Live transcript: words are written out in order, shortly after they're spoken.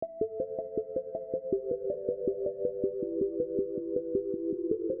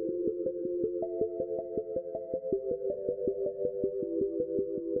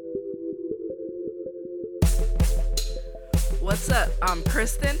What's up? I'm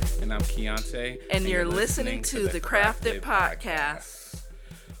Kristen. And I'm Keontae. And you're listening to the Crafted Podcast.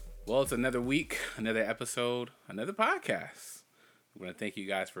 Well, it's another week, another episode, another podcast. We want to thank you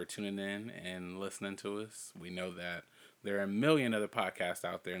guys for tuning in and listening to us. We know that there are a million other podcasts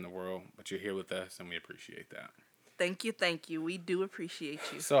out there in the world, but you're here with us, and we appreciate that. Thank you. We do appreciate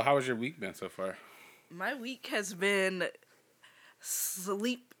you. So how has your week been so far? My week has been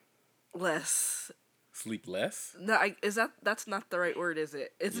sleepless. Sleepless? No, that's not the right word, is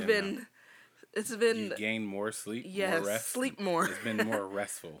it? It's been You gained more sleep? Yes, more rest? sleep more. It's been more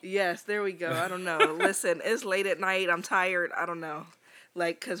restful. Yes, there we go. I don't know. Listen, it's late at night. I'm tired. I don't know.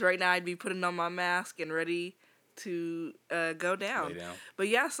 Because right now I'd be putting on my mask and ready to go down. Lay down. But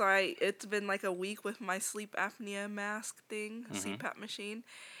yeah, so it's been like a week with my sleep apnea mask thing, CPAP machine,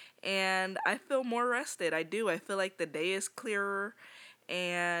 and I feel more rested. I do. I feel like the day is clearer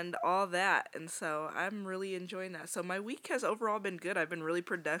and all that, and so I'm really enjoying that. So my week has overall been good. I've been really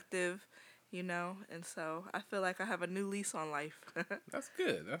productive, and so I feel like I have a new lease on life. That's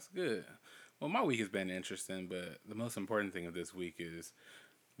good. Well, my week has been interesting, but the most important thing of this week is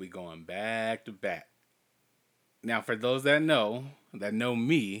we going back to back. Now, for those that know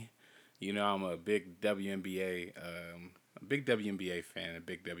me, I'm a big WNBA fan, a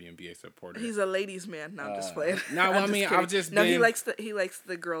big WNBA supporter. He's a ladies' man. No, I'm just playing. No, I've just been. He likes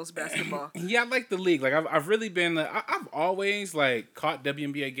the girls' basketball. Yeah, I like the league. Like I've really been. I've always caught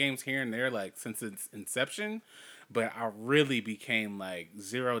WNBA games here and there, since its inception. But I really became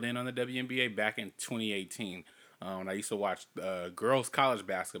zeroed in on the WNBA back in 2018. When I used to watch girls college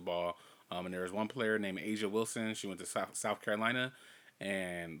basketball. And there was one player named Asia Wilson. She went to South Carolina,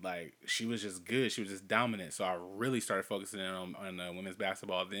 and she was just good. She was just dominant. So I really started focusing on women's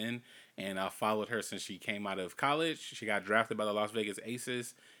basketball then, and I followed her since she came out of college. She got drafted by the Las Vegas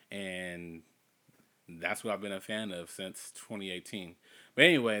Aces, and that's what I've been a fan of since 2018. But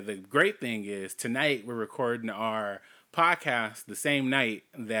anyway, the great thing is tonight we're recording our podcast the same night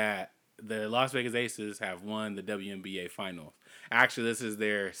that the Las Vegas Aces have won the WNBA Finals. Actually, this is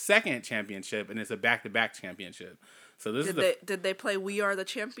their second championship, and it's a back-to-back championship. So did they play "We Are the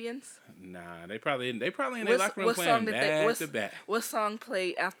Champions"? Nah, they probably in their locker room playing back-to-back. What song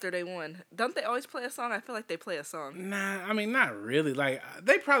played after they won? Don't they always play a song? I feel like they play a song. Nah, I mean not really.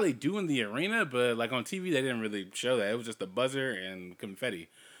 They probably do in the arena, but on TV they didn't really show that. It was just a buzzer and confetti.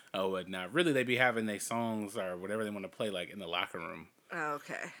 Oh, but not really. They be having their songs or whatever they want to play in the locker room. Oh,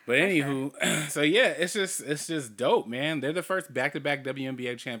 okay. But anywho, so yeah, it's just dope, man. They're the first back-to-back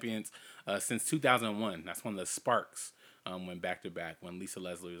WNBA champions since 2001. That's when the Sparks went back-to-back when Lisa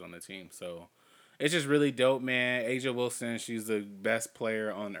Leslie was on the team. So it's just really dope, man. Asia Wilson, she's the best player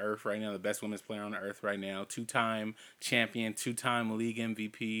on earth right now, the best women's player on earth right now. 2-time champion, 2-time league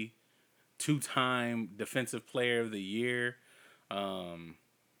MVP, 2-time defensive player of the year.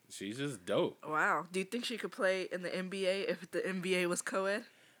 She's just dope. Wow. Do you think she could play in the NBA if the NBA was co-ed?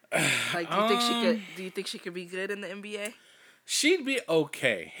 Do you think she could be good in the NBA? She'd be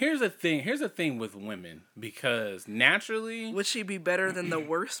okay. Here's the thing with women, because naturally, would she be better than the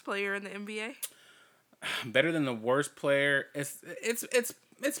worst player in the NBA? Better than the worst player? It's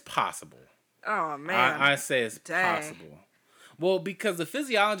possible. Oh man. I say it's possible. Well, because the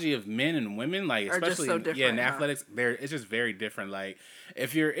physiology of men and women, especially in athletics, it's just very different.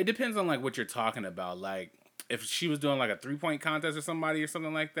 It depends on what you're talking about. If she was doing a 3-point contest or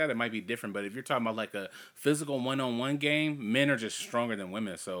something like that, it might be different. But if you're talking about a physical one-on-one game, men are just stronger than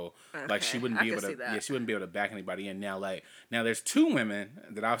women. So she wouldn't be able to. Yeah, she wouldn't be able to back anybody in. Now there's 2 women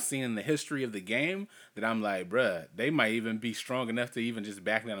that I've seen in the history of the game that I'm bruh, they might even be strong enough to even just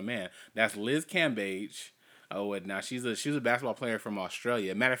back down a man. That's Liz Cambage. Oh, and now she's a basketball player from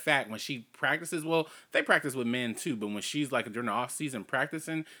Australia. Matter of fact, when she practices, they practice with men too, but when she's during the off season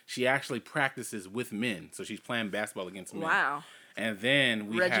practicing, she actually practices with men. So she's playing basketball against men. Wow. And then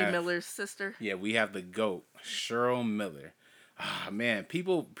we Reggie have Miller's sister. Yeah, we have the GOAT, Cheryl Miller. Ah, man,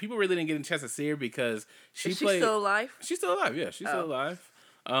 people really didn't get a chance to see her because Is she still alive? She's still alive. Yeah, she's still alive.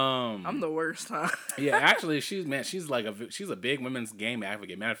 I'm the worst, huh? Yeah, actually, she's a big women's game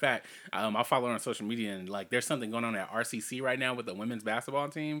advocate. Matter of fact, I follow her on social media, and there's something going on at RCC right now with the women's basketball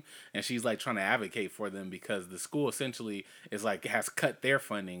team, and she's trying to advocate for them because the school essentially is has cut their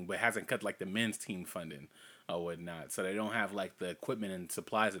funding, but hasn't cut the men's team funding or whatnot. So they don't have the equipment and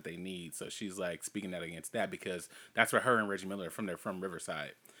supplies that they need. So she's speaking out against that because that's where her and Reggie Miller are from. They're from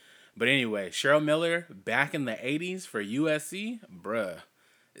Riverside. But anyway, Cheryl Miller back in the 80s for USC, bruh.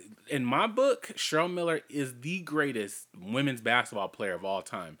 In my book, Cheryl Miller is the greatest women's basketball player of all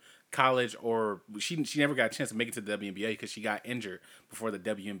time. college, or she never got a chance to make it to the WNBA because she got injured before the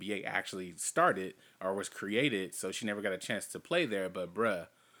WNBA actually started or was created. So she never got a chance to play there. But bruh,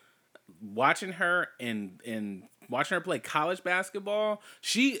 watching her and watching her play college basketball,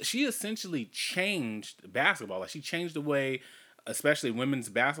 she essentially changed basketball. Like she changed the way, especially women's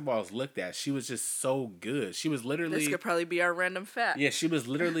basketball is looked at. She was just so good. She was This literally, could probably be our random fact. yeah, she was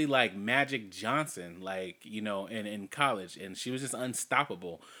literally like Magic Johnson, like, in college, and she was just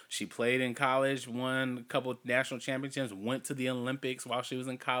unstoppable. She played in college, won a couple national championships, went to the Olympics while she was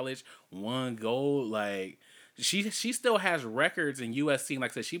in college, won gold. Like she still has records in USC.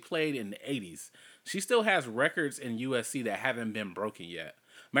 Like I said, she played in the '80s. She still has records in USC that haven't been broken yet.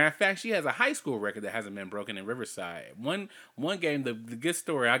 Matter of fact, she has a high school record that hasn't been broken in Riverside. One game, the good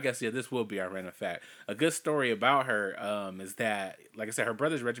story, I guess, yeah, this will be our random fact. A good story about her is that, like I said, her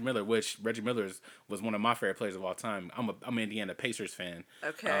brother's Reggie Miller, which Reggie Miller was one of my favorite players of all time. I'm an Indiana Pacers fan.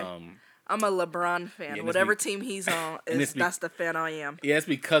 Okay. I'm a LeBron fan. Yeah, Whatever team he's on, that's the fan I am. Yeah, it's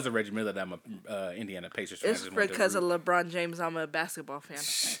because of Reggie Miller that I'm a Indiana Pacers fan. It's because of LeBron James. I'm a basketball fan.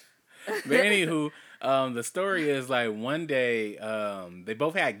 But anywho, the story is like one day they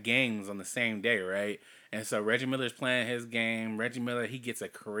both had games on the same day, right? And so Reggie Miller's playing his game. Reggie Miller, he gets a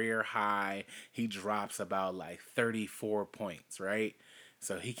career high. He drops about like 34 points, right?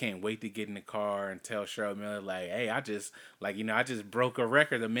 So he can't wait to get in the car and tell Cheryl Miller, like, hey, I just broke a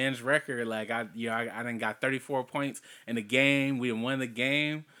record, a men's record. Like, I done got 34 points in the game. We won the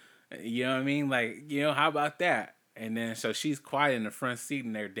game. You know what I mean? Like, how about that? And then so she's quiet in the front seat,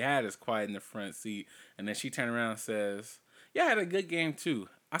 and their dad is quiet in the front seat. And then she turned around and says, yeah, I had a good game too.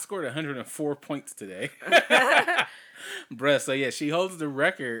 I scored 104 points today. Bruh, so yeah, she holds the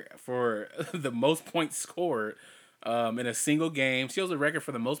record for the most points scored in a single game. She holds the record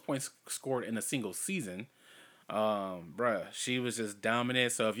for the most points scored in a single season. Bruh, she was just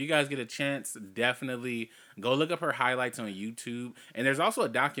dominant. So if you guys get a chance, definitely go look up her highlights on YouTube. And there's also a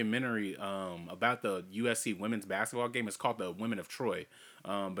documentary about the USC women's basketball game. It's called The Women of Troy.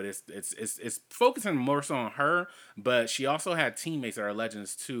 But it's focusing more so on her, but she also had teammates that are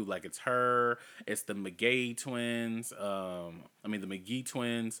legends too. Like it's her, it's the McGee twins. The McGee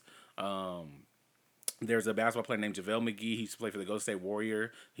twins. There's a basketball player named JaVale McGee. He used to play for the Golden State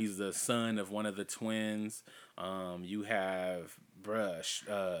Warrior. He's the son of one of the twins. You have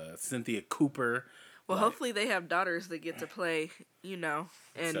Cynthia Cooper. Well, hopefully they have daughters that get to play,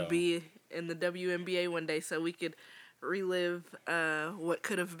 and be in the WNBA one day, so we could relive what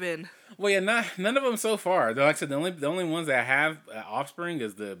could have been. Well, yeah, none of them so far. Like I said, the only ones that have offspring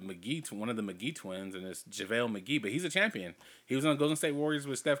is the one of the McGee twins, and it's JaVale McGee. But he's a champion. He was on the Golden State Warriors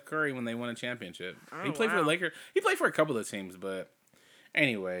with Steph Curry when they won a championship. Oh, he played for the Lakers. He played for a couple of teams, but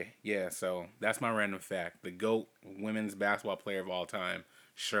anyway, yeah. So that's my random fact: the GOAT women's basketball player of all time,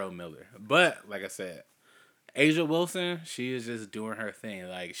 Cheryl Miller. But like I said, Asia Wilson, she is just doing her thing.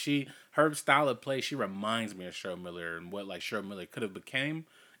 Like her style of play, she reminds me of Cheryl Miller and what like Cheryl Miller could have became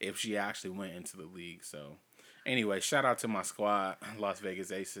if she actually went into the league. So, anyway, shout out to my squad, Las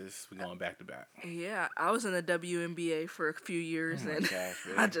Vegas Aces. We're going back to back. Yeah, I was in the WNBA for a few years, and gosh,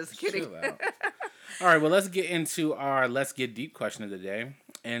 I'm just kidding. All right, well, let's get into our Let's Get Deep question of the day.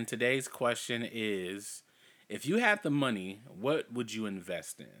 And today's question is, if you had the money, what would you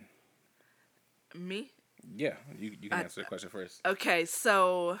invest in? Me? Yeah, you can answer the question first. Okay,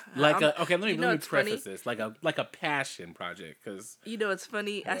 so let me preface this like a passion project, because it's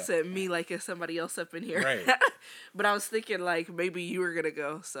funny. I said me like it's somebody else up in here, right? But I was thinking like maybe you were gonna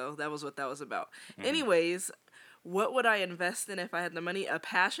go, so that was what that was about. Mm-hmm. Anyways, what would I invest in if I had the money? A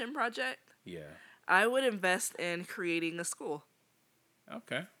passion project? Yeah, I would invest in creating a school.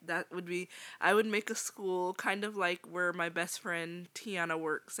 Okay. I would make a school kind of like where my best friend Tiana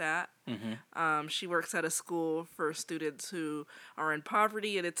works at. Mm-hmm. She works at a school for students who are in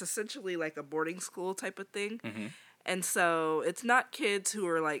poverty, and it's essentially like a boarding school type of thing. Mm-hmm. And so it's not kids who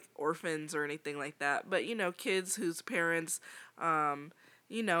are like orphans or anything like that, but kids whose parents,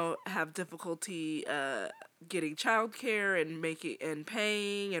 have difficulty getting childcare and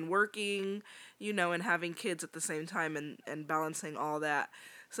paying and working, and having kids at the same time and balancing all that.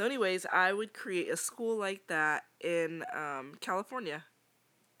 So anyways, I would create a school like that in California.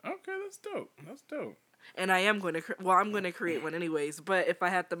 Okay, that's dope. And I am going to, I'm going to create one anyways, but if I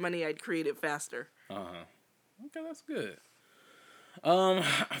had the money, I'd create it faster. Uh-huh. Okay, that's good.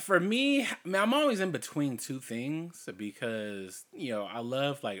 For me, I'm always in between two things because, I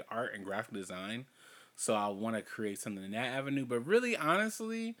love like art and graphic design. So I want to create something in that avenue. But really,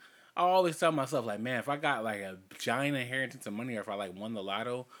 honestly, I always tell myself like, man, if I got like a giant inheritance of money or if I like won the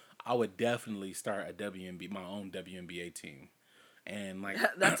lotto, I would definitely start my own WNBA team. And like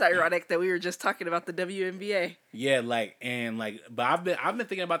That's ironic that we were just talking about the WNBA. yeah, but I've been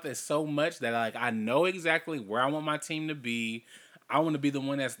thinking about this so much that like I know exactly where I want my team to be. I want to be the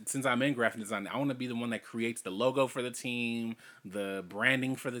one that's, since I'm in graphic design, I want to be the one that creates the logo for the team, the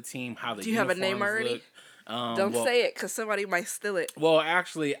branding for the team, how the Do you have a uniforms name already? look. Don't Well, say it, because somebody might steal it. well,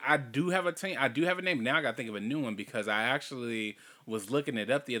 actually, I do have a team. I do have a name. Now I got to think of a new one because I actually was looking it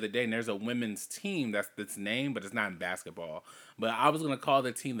up the other day, and there's a women's team that's named, but it's not in basketball. But I was gonna call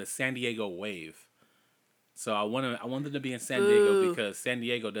the team the San Diego Wave. So I wanted to be in San Diego because San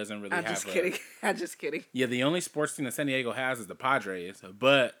Diego doesn't really I'm have. just kidding. I'm just kidding. Yeah, the only sports team that San Diego has is the Padres,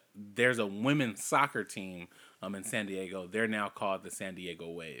 but there's a women's soccer team in San Diego. They're now called the San Diego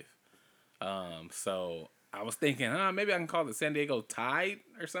Wave. So I was thinking, maybe I can call it the San Diego Tide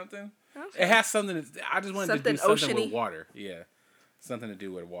or something. Okay. It has something. I just wanted to do something oceany? with water. Yeah, something to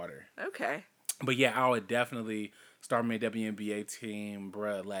do with water. Okay. But yeah, I would definitely start my WNBA team,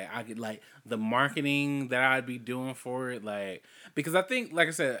 bruh. Like I could the marketing that I'd be doing for it, like because I think, like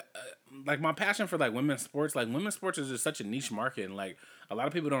I said, like my passion for women's sports is just such a niche market, and like a lot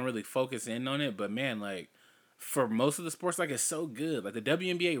of people don't really focus in on it. But man, like for most of the sports, like it's so good. Like the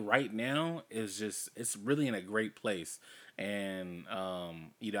WNBA right now is just it's really in a great place. And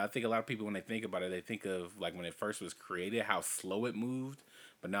I think a lot of people when they think about it, they think of like when it first was created, how slow it moved.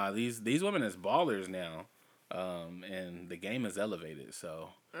 But now these women is ballers now, and the game is elevated. So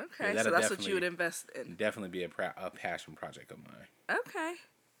okay, so that's what you would invest in. Definitely be a passion project of mine. Okay,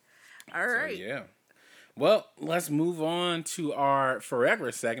 all right. So, yeah. Well, let's move on to our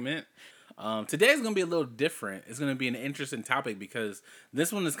forever segment. Today's gonna be a little different. It's gonna be an interesting topic because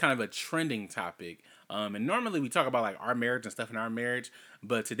this one is kind of a trending topic. And normally we talk about like our marriage and stuff in our marriage,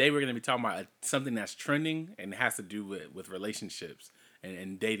 but today we're gonna be talking about something that's trending and it has to do with relationships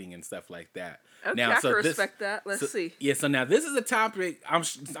and dating and stuff like that. Okay, now, I can respect that. Let's see. Yeah, so now this is a topic,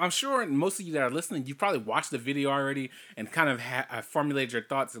 I'm sure most of you that are listening, you probably watched the video already and kind of formulated your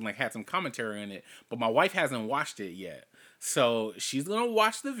thoughts and like had some commentary on it, but my wife hasn't watched it yet. So she's going to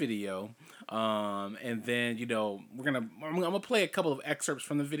watch the video, and then, I'm going to play a couple of excerpts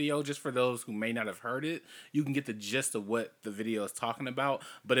from the video just for those who may not have heard it. You can get the gist of what the video is talking about,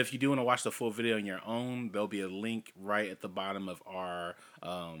 but if you do want to watch the full video on your own, there'll be a link right at the bottom of our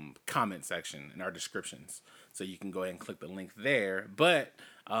comment section in our descriptions. So you can go ahead and click the link there. But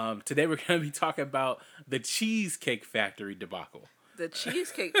today we're going to be talking about the Cheesecake Factory debacle. The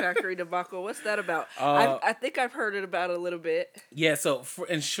Cheesecake Factory debacle. What's that about? I think I've heard it about a little bit. Yeah. So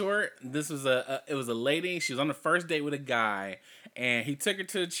in short, this was it was a lady. She was on the first date with a guy, and he took her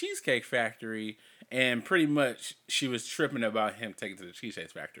to the Cheesecake Factory, and pretty much she was tripping about him taking her to the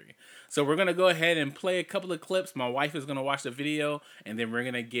Cheesecake Factory. So we're gonna go ahead and play a couple of clips. My wife is gonna watch the video, and then we're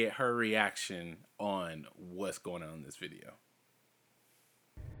gonna get her reaction on what's going on in this video.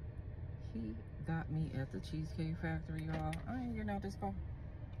 Got me at the Cheesecake Factory, y'all. I ain't getting out this car.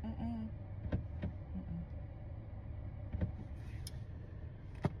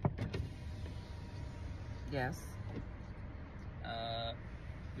 Yes.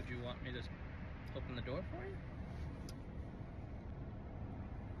 Would you want me to open the door for you?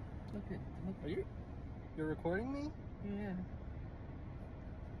 Look. You're recording me? Yeah.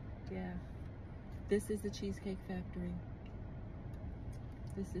 Yeah. This is the Cheesecake Factory.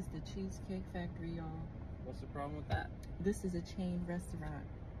 This is the Cheesecake Factory, y'all. What's the problem with that? This is a chain restaurant.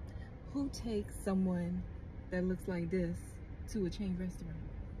 Who takes someone that looks like this to a chain restaurant?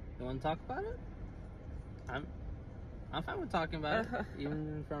 You want to talk about it? I'm fine with talking about it, even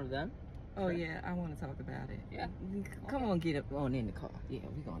in front of them. Oh, sure. Yeah, I want to talk about it. Yeah. Come on, get up on in the car. Yeah,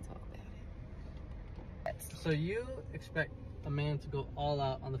 we're going to talk about it. So you expect a man to go all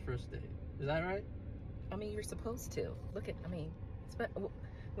out on the first date. Is that right? I mean, you're supposed to.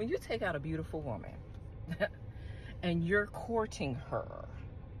 When you take out a beautiful woman and you're courting her,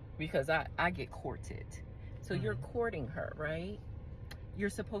 because I get courted, so you're courting her, right? You're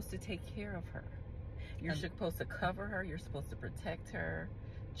supposed to take care of her. You're supposed to cover her. You're supposed to protect her,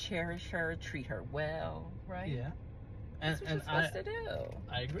 cherish her, treat her well, right? Yeah. That's what you're supposed to do.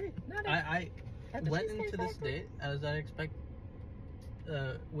 I agree. I went into this date as I expect,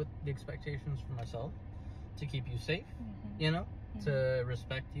 with the expectations for myself, to keep you safe, to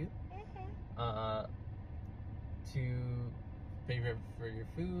respect you, to pay for your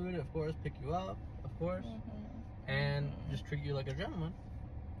food, of course, pick you up, of course, and just treat you like a gentleman,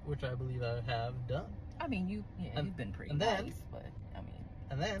 which I believe I have done. I mean, you've been pretty nice, but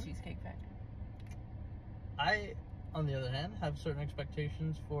and then Cheesecake Factory. I, on the other hand, have certain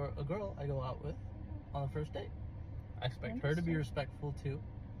expectations for a girl I go out with on the first date. I expect her to be respectful too.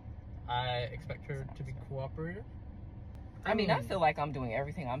 I expect her to be cooperative. I mean, I feel like I'm doing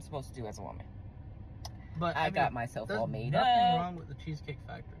everything I'm supposed to do as a woman. But I got myself all made up. There's nothing wrong with the Cheesecake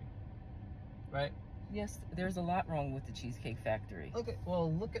Factory, right? Yes, there's a lot wrong with the Cheesecake Factory. Okay,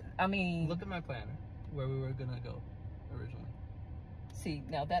 well, look at my planner, where we were gonna go originally. See,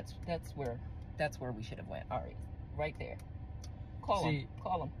 now that's where we should have went. All right, right there. Call him.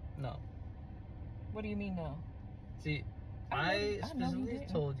 No. What do you mean no? See, I specifically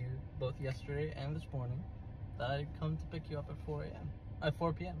told you both yesterday and this morning that I'd come to pick you up at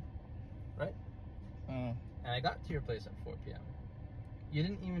 4 p.m. Right? And I got to your place at 4 p.m. You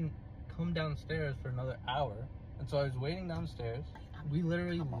didn't even come downstairs for another hour, and so I was waiting downstairs. We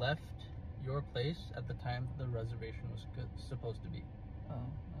literally left your place at the time the reservation was supposed to be.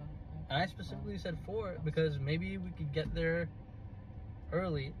 And I specifically said 4 because maybe we could get there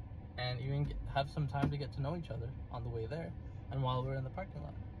early and even have some time to get to know each other on the way there and while we're in the parking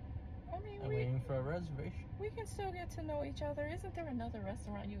lot. I mean, waiting for a reservation. We can still get to know each other. Isn't there another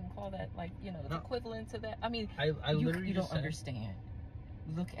restaurant you can call that, like, the equivalent to that? I mean, I literally you don't understand.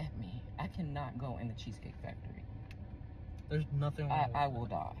 Look at me. I cannot go in the Cheesecake Factory. There's nothing wrong with I will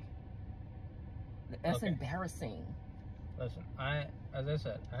die. That's embarrassing. Listen, as I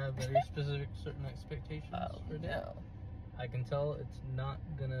said, I have very specific certain expectations for that. No. I can tell it's not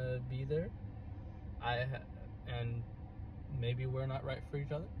gonna be there. And maybe we're not right for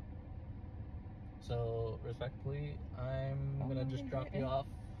each other. So, respectfully, I'm gonna just drop you off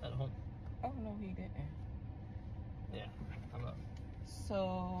at home. Oh, no, he didn't. Yeah, I'm up.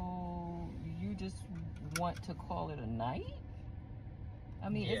 So, you just want to call it a night? I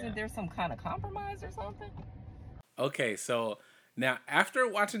mean, Isn't there some kind of compromise or something? Okay, so now after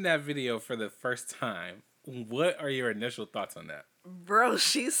watching that video for the first time, what are your initial thoughts on that? Bro,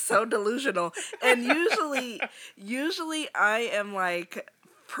 she's so delusional. And usually I am like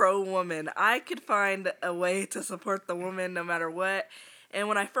pro-woman. I could find a way to support the woman no matter what. And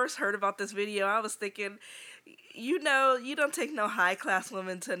when I first heard about this video, I was thinking, you don't take no high-class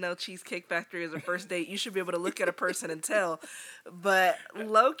woman to no Cheesecake Factory as a first date. You should be able to look at a person and tell. But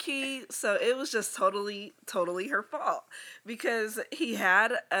low-key, so it was just totally her fault. Because he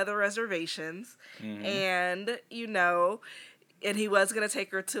had other reservations. Mm-hmm. And, and he was going to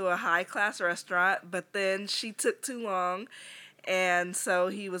take her to a high-class restaurant. But then she took too long. And so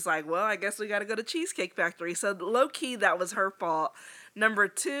he was like, well, I guess we got to go to Cheesecake Factory. So low-key, that was her fault. Number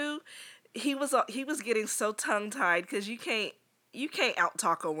 2, he was getting so tongue-tied because you can't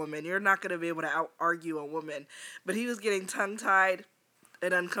out-talk a woman. You're not going to be able to out-argue a woman. But he was getting tongue-tied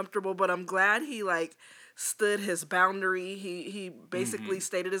and uncomfortable. But I'm glad he, stood his boundary. He basically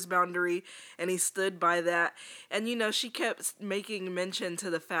stated his boundary, and he stood by that. And, she kept making mention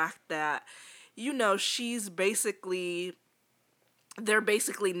to the fact that, they're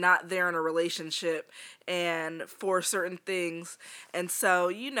basically not there in a relationship and for certain things. And so,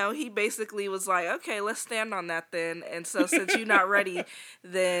 he basically was like, okay, let's stand on that then. And so since you're not ready,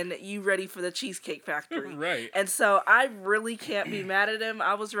 then you ready for the Cheesecake Factory. Right. And so I really can't be mad at him.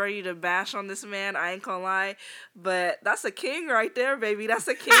 I was ready to bash on this man. I ain't gonna lie. But that's a king right there, baby. That's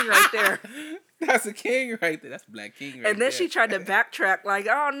a king right there. That's a king right there. That's Black King right there. And then she tried to backtrack like,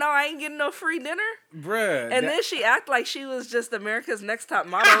 oh, no, I ain't getting no free dinner. Bruh. And then she acted like she was just America's Next Top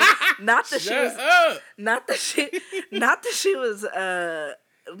Model. Not that she was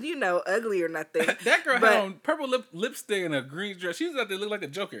ugly or nothing. That girl had on purple lipstick and a green dress. She was out there look like a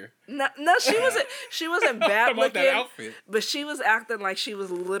Joker. No, she wasn't bad looking. That outfit. But she was acting like she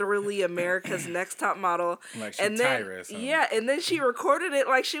was literally America's Next Top Model. Like she Tyrus. Yeah, and then she recorded it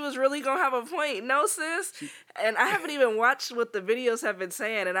like she was really gonna have a point. No, sis. And I haven't even watched what the videos have been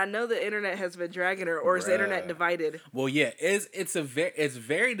saying, and I know the internet has been dragging her, or is the internet divided? Well, yeah, it's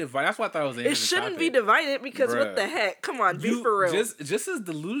very divided. That's why I thought it was an interesting It shouldn't topic. be divided because what the heck? Come on, be for real. Just as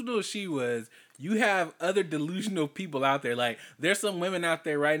delusional as she was, you have other delusional people out there. Like, there's some women out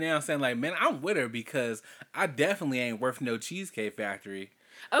there right now saying, like, man, I'm with her because I definitely ain't worth no Cheesecake Factory.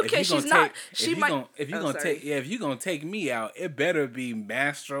 Okay, she's not. If you're gonna take me out, it better be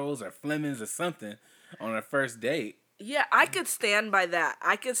Mastro's or Fleming's or something on a first date. Yeah, I could stand by that.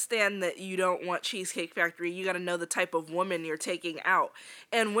 I could stand that you don't want Cheesecake Factory. You got to know the type of woman you're taking out.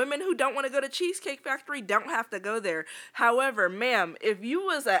 And women who don't want to go to Cheesecake Factory don't have to go there. However, ma'am, if you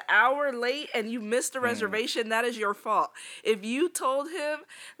was an hour late and you missed a reservation, that is your fault. If you told him,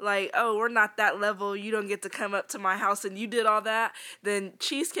 like, oh, we're not that level, you don't get to come up to my house, and you did all that, then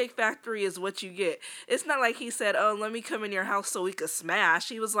Cheesecake Factory is what you get. It's not like he said, oh, let me come in your house so we could smash.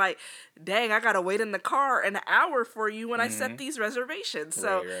 He was like, dang, I got to wait in the car an hour for you when I set these reservations.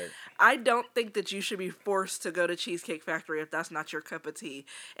 So Right. I don't think that you should be forced to go to Cheesecake Factory if that's not your cup of tea.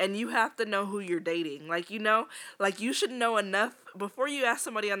 And you have to know who you're dating. Like, you should know enough before you ask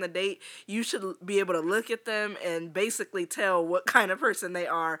somebody on the date. You should be able to look at them and basically tell what kind of person they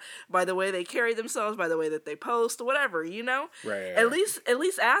are by the way they carry themselves, by the way that they post, whatever, Right. At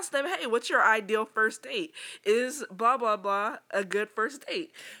least ask them, hey, what's your ideal first date? Is blah blah blah a good first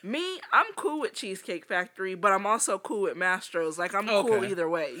date? Me, I'm cool with Cheesecake Factory, but I'm also cool with Mastro's. Like, I'm cool either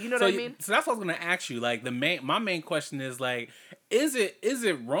way. You know what I mean? So that's what I was gonna ask you. Like my main question is like, is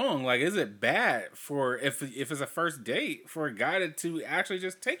it wrong? Like, is it bad for if it's a first date for a guy to actually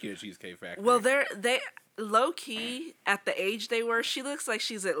just take you to Cheesecake Factory? Well, they low key at the age they were. She looks like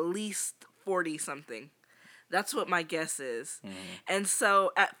she's at least 40 something. That's what my guess is. And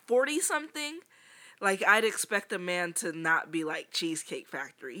so at 40 something, like, I'd expect a man to not be like Cheesecake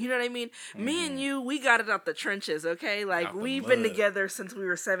Factory. You know what I mean? Me and you, we got it out the trenches, okay? Like, we've been together since we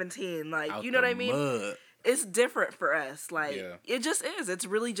were 17. Like, Out you know what I mean? mud. It's different for us. Like, It just is. It's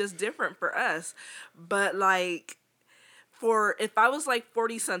really just different for us. But, like, if I was like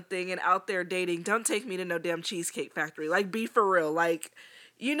 40 something and out there dating, don't take me to no damn Cheesecake Factory. Like, be for real. Like,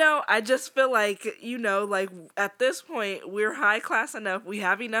 I just feel like, like, at this point, we're high class enough. We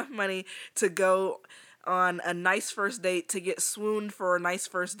have enough money to go on a nice first date, to get swooned for a nice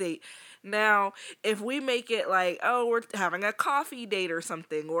first date. Now, if we make it like, oh, we're having a coffee date or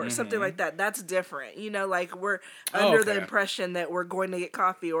something something like that, that's different. Like, we're under the impression that we're going to get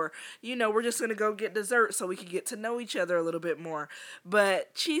coffee, or, we're just going to go get dessert so we can get to know each other a little bit more.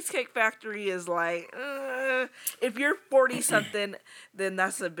 But Cheesecake Factory is like, if you're 40 something, then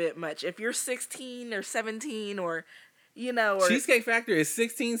that's a bit much. If you're 16 or 17 or, or Cheesecake Factory is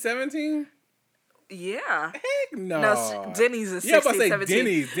 16, 17? Yeah. Heck no. No, Denny's is 16, 17.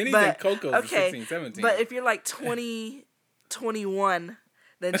 Denny's and Coco's is 16, 17. But if you're like 20, 21,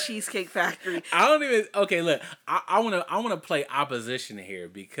 then Cheesecake Factory. I don't even. Okay, look. I wanna play opposition here,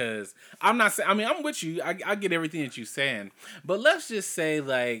 because I'm not saying. I mean, I'm with you. I get everything that you're saying, but let's just say,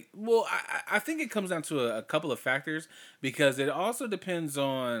 like, well, I think it comes down to a couple of factors, because it also depends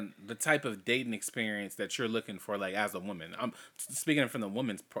on the type of dating experience that you're looking for, like, as a woman. I'm speaking from the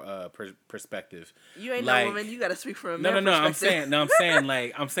woman's perspective. You ain't like, no woman. You gotta speak from a no, man's perspective.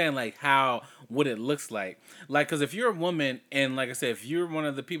 I'm saying like how what it looks like. Like, because if you're a woman, and like I said, if you're one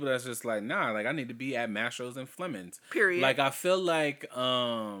of the people that's just like, nah, like, I need to be at Mastro's and Fleming's. Period. Like, I feel like,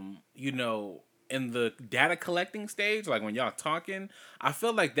 in the data collecting stage, like when y'all talking, I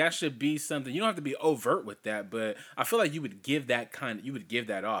feel like that should be something. You don't have to be overt with that, but I feel like you would give that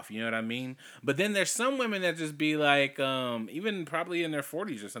off. You know what I mean? But then there's some women that just be like, even probably in their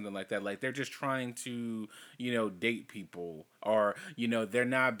 40s or something like that. Like, they're just trying to, date people, or, they're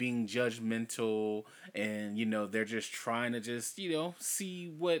not being judgmental, and, they're just trying to just, see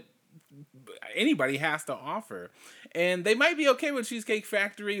what anybody has to offer. And they might be okay with Cheesecake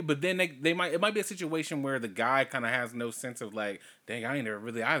Factory, but then it might be a situation where the guy kind of has no sense of like, dang, I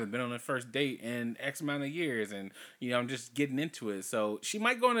haven't been on a first date in X amount of years, and I'm just getting into it. So she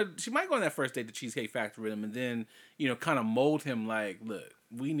might go on that first date to Cheesecake Factory with him, and then kind of mold him like, look,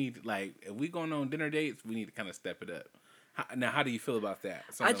 we need, like, if we going on dinner dates, we need to kind of step it up. How do you feel about that?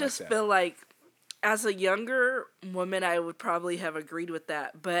 I just feel like, as a younger woman, I would probably have agreed with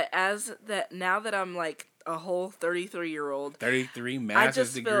that. But now that I'm like a whole 33-year-old. 33,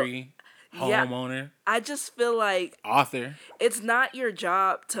 master's degree, homeowner. I just feel like author. It's not your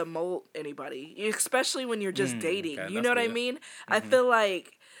job to mold anybody, especially when you're just dating. Okay, you know what I mean? Mm-hmm. I feel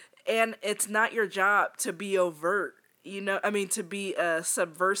like, and it's not your job to be overt. To be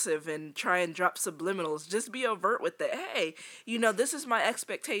subversive and try and drop subliminals. Just be overt with it. Hey, this is my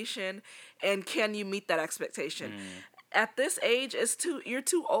expectation, and can you meet that expectation? At this age, you're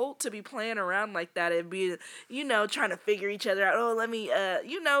too old to be playing around like that and be, trying to figure each other out. Oh, let me,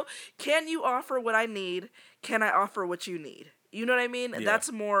 can you offer what I need? Can I offer what you need? You know what I mean? Yeah. That's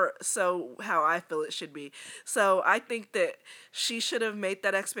more so how I feel it should be. So I think that she should have made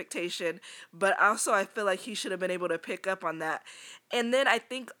that expectation, but also I feel like he should have been able to pick up on that. And then I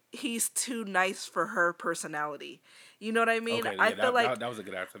think he's too nice for her personality. You know what I mean? Okay, yeah, that was a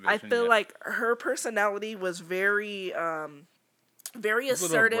good observation. I feel like her personality was very very It's a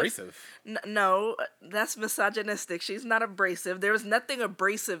little assertive. abrasive. No, that's misogynistic. She's not abrasive. There was nothing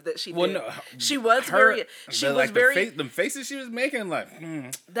abrasive that she did. Well, no, she was her, very. She the, was like, very. the faces she was making, like.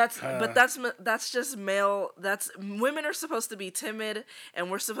 That's just male. That's women are supposed to be timid, and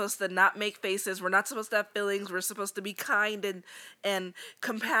we're supposed to not make faces. We're not supposed to have feelings. We're supposed to be kind and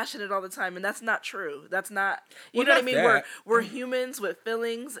compassionate all the time, and that's not true. That's not. You know what I mean? We're humans with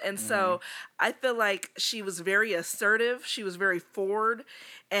feelings, and so I feel like she was very assertive. She was very forward,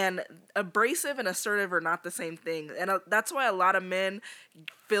 and abrasive and assertive are not the same thing, and that's why a lot of men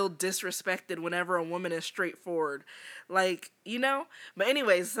feel disrespected whenever a woman is straightforward, like, you know. But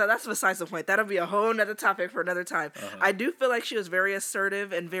anyways, so that's besides the point. That'll be a whole nother topic for another time. I do feel like she was very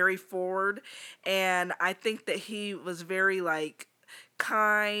assertive and very forward, and I think that he was very like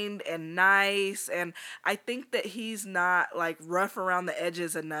kind and nice, and I think that he's not like rough around the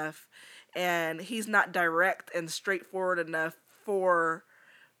edges enough, and he's not direct and straightforward enough for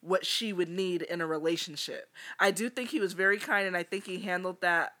what she would need in a relationship. I do think he was very kind, and I think he handled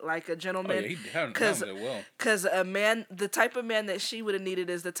that like a gentleman. Oh, yeah, he handled it well. Because a man, the type of man that she would have needed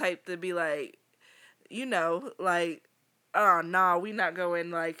is the type to be like, you know, like, oh, nah, we not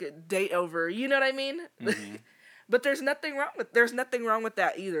going like date over. You know what I mean? Mm-hmm. But there's nothing wrong with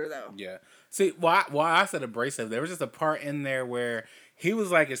that either, though. Yeah. See, why I said abrasive, there was just a part in there where he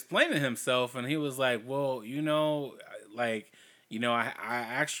was like explaining himself, and he was like, well, you know, like, you know, I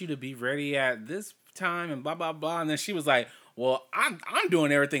asked you to be ready at this time and blah, blah, blah. And then she was like, well, I'm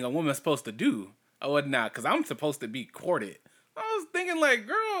doing everything a woman's supposed to do. Oh, not, because I'm supposed to be courted. I was thinking like,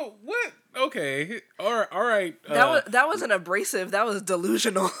 girl, what? Okay. All right. That wasn't abrasive. That was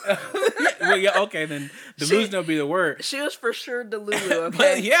delusional. Well, yeah, okay, then delusional be the word. She was for sure delusional, okay?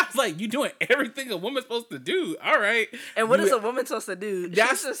 But yeah, I was like, you doing everything a woman's supposed to do. All right. And what is a woman supposed to do?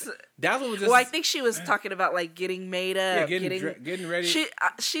 That's what was just... Well, I think she was talking about like getting made up. Yeah, getting ready.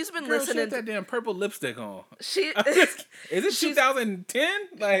 She's been Girl, listening. She had that damn purple lipstick on. Is it 2010?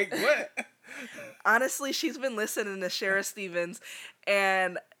 Like, what? Honestly, she's been listening to Shara Stevens,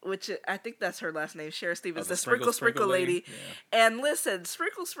 and which I think that's her last name, Shara Stevens, the Sprinkle Lady. Yeah. And listen,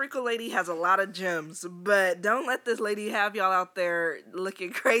 Sprinkle Lady has a lot of gems, but don't let this lady have y'all out there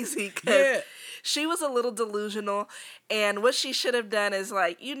looking crazy, because she was a little delusional, and what she should have done is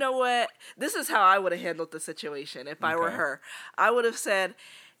like, you know what? This is how I would have handled the situation if I were her. I would have said,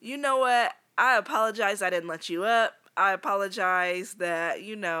 you know what? I apologize I didn't let you up. I apologize that,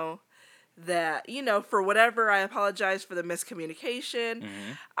 for whatever, I apologize for the miscommunication.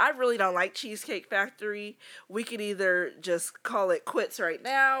 Mm-hmm. I really don't like Cheesecake Factory. We could either just call it quits right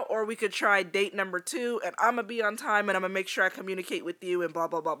now, or we could try date number 2, and I'm going to be on time, and I'm going to make sure I communicate with you, and blah,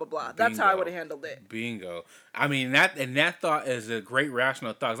 blah, blah, blah, blah. Bingo. That's how I would have handled it. Bingo. I mean, that thought is a great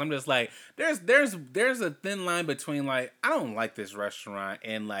rational thought. I'm just like, there's a thin line between, like, I don't like this restaurant,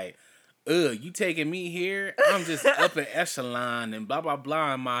 and, like, you taking me here? I'm just up an echelon and blah, blah,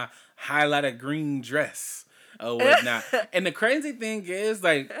 blah in my highlighted green dress or whatnot. And the crazy thing is,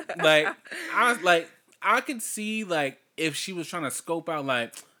 like I could see, like, if she was trying to scope out,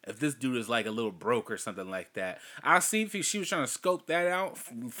 like, if this dude is like a little broke or something like that. I see if she was trying to scope that out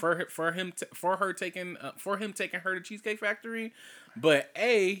for him taking her to Cheesecake Factory. But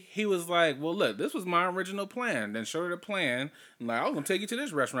he was like, well, look, this was my original plan. Then showed her the plan. I'm like, I was gonna take you to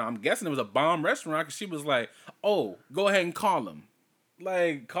this restaurant. I'm guessing it was a bomb restaurant, because she was like, oh, go ahead and call him.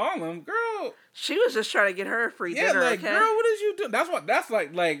 Like, call him, girl. She was just trying to get her a free dinner. Yeah, like, okay? Girl, what did you do? That's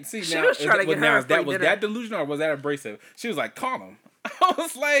like, see, she now, was trying to get her a free dinner. Was that delusional or was that abrasive? She was like, call him. I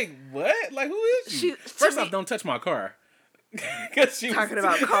was like, what? Like, who is she? First off, don't touch my car. She talking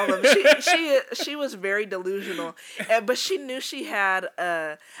about calling. She was very delusional, but she knew she had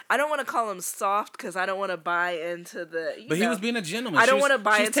I don't want to call him soft, because I don't want to buy into the. He was being a gentleman. I don't want to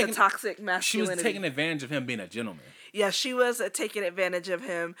buy into toxic masculinity. She was taking advantage of him being a gentleman. Yeah, she was taking advantage of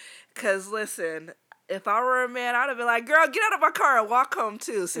him. Because listen, if I were a man, I'd have been like, "Girl, get out of my car and walk home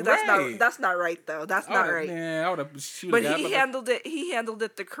too." See, that's not right though. That's not right. Man, I would have. But he handled it. He handled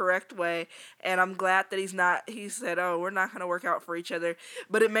it the correct way, and I'm glad that he's not. He said, "Oh, we're not going to work out for each other,"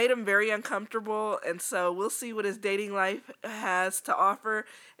 but it made him very uncomfortable, and so we'll see what his dating life has to offer,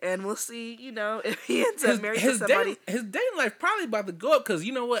 and we'll see, if he ends up married to somebody. His dating life probably about to go up, because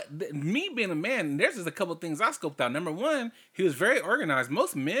you know what? Me being a man, there's just a couple things I scoped out. Number one, he was very organized.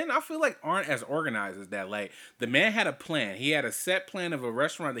 Most men, I feel like, aren't as organized is that, like, the man had a plan. He had a set plan of a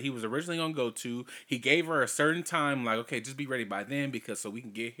restaurant that he was originally going to go to. He gave her a certain time, like, okay, just be ready by then because so we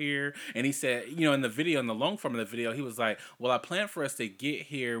can get here. And he said, you know, in the video, in the long form of the video, he was like, well, I planned for us to get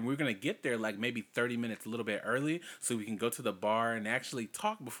here, and we're going to get there, like, maybe 30 minutes, a little bit early, so we can go to the bar and actually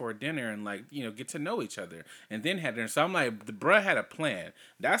talk before dinner and, like, you know, get to know each other. And then have dinner. So I'm like, the bruh had a plan.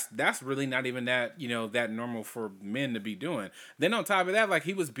 That's really not even that, you know, that normal for men to be doing. Then on top of that, like,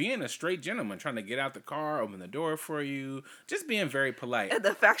 he was being a straight gentleman, trying to get out the car, open the door for you, just being very polite. And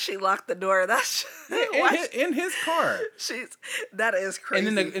the fact she locked the door, that's in his car. That is crazy.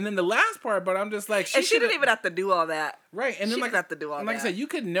 And then the last part, but I'm just like, she didn't even have to do all that. Right, and then she like, didn't have to do all that. Like I said, you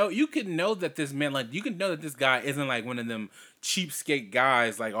could know that this man, like, you could know that this guy isn't like one of them cheapskate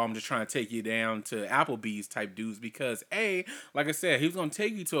guys, like, oh, I'm just trying to take you down to Applebee's type dudes, because A, like I said, he was gonna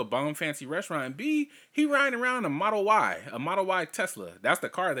take you to a bomb fancy restaurant, and B, he riding around a Model Y Tesla. That's the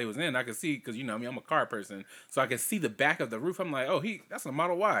car they was in. I could see, because you know me, I'm a car person, so I could see the back of the roof. I'm like, oh, that's a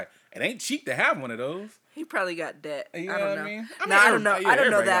Model Y. It ain't cheap to have one of those. He probably got debt. You know know what I mean? No, I don't know. Yeah, I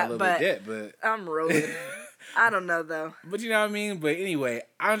don't know got a that, little bit debt, but I'm rolling. I don't know though. But you know what I mean? But anyway,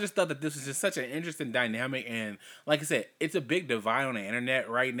 I just thought that this was just such an interesting dynamic, and like I said, it's a big divide on the internet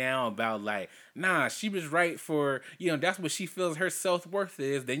right now about like, nah, she was right for, you know, that's what she feels her self-worth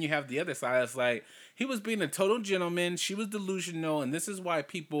is. Then you have the other side, it's like, he was being a total gentleman, she was delusional, and this is why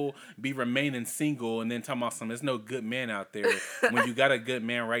people be remaining single and then talking about some, there's no good man out there when you got a good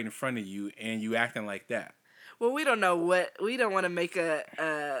man right in front of you and you acting like that. Well, we don't know we don't want to make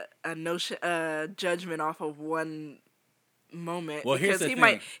a notion judgment off of one moment, well, because he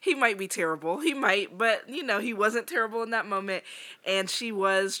might be terrible. He might, but you know, he wasn't terrible in that moment, and she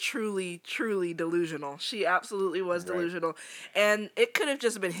was truly delusional. She absolutely was delusional, and it could have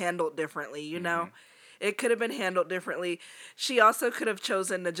just been handled differently, you know. It could have been handled differently. She also could have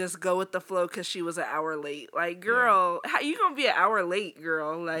chosen to just go with the flow because she was an hour late. Like, girl, how you gonna be an hour late,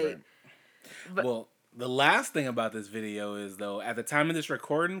 girl? Like, but well, the last thing about this video is, though, at the time of this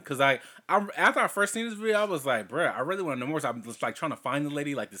recording, because I after I first seen this video, I was like, bruh, I really want to know more. So I'm just like trying to find the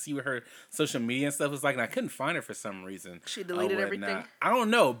lady, like to see what her social media and stuff was like, and I couldn't find her for some reason. She deleted everything? I don't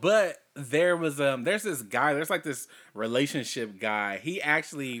know, but there's this guy, there's like this relationship guy. He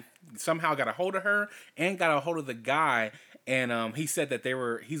actually somehow got a hold of her and got a hold of the guy, and he said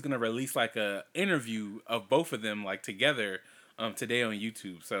that he's gonna release like a interview of both of them like together today on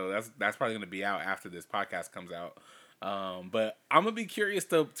YouTube. So that's probably gonna be out after this podcast comes out. But I'm gonna be curious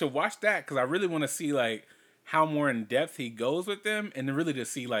to watch that, because I really want to see like how more in depth he goes with them, and then really to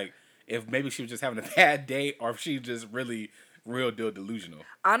see like if maybe she was just having a bad day or if she just really real deal delusional.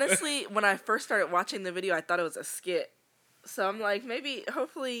 Honestly, when I first started watching the video, I thought it was a skit. So I'm like, maybe,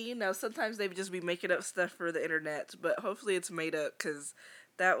 hopefully, you know, sometimes they would just be making up stuff for the internet, but hopefully it's made up, because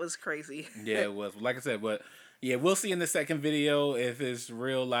that was crazy. Yeah, it was. Like I said, but yeah, we'll see in the second video if it's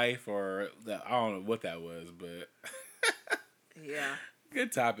real life or I don't know what that was, but yeah.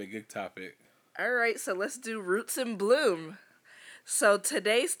 Good topic. All right, so let's do Roots and Bloom. So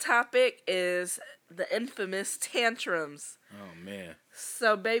today's topic is the infamous tantrums. Oh man.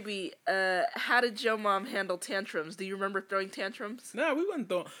 So baby, how did your mom handle tantrums? Do you remember throwing tantrums? No, we wasn't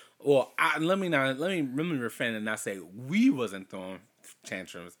throwing. Well, let me refrain and not say we wasn't throwing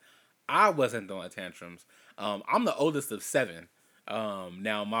tantrums. I wasn't throwing tantrums. I'm the oldest of 7.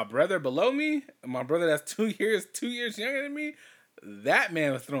 Now my brother below me, my brother that's 2 years younger than me, that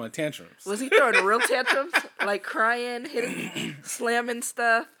man was throwing tantrums. Was he throwing real tantrums? Like crying, hitting, slamming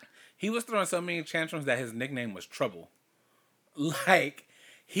stuff? He was throwing so many tantrums that his nickname was Trouble. Like,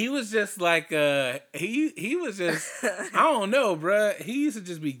 he was just like, he was just, I don't know, bruh. He used to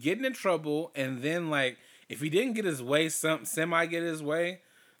just be getting in trouble, and then, like, if he didn't get his way, semi get his way,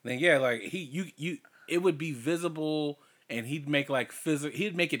 then yeah, like, it would be visible, and he'd make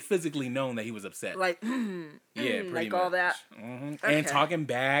it physically known that he was upset. Like, yeah, pretty like much. all that. Mm-hmm. Okay. And talking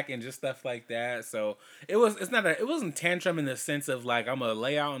back and just stuff like that. So it wasn't tantrum in the sense of like, I'm gonna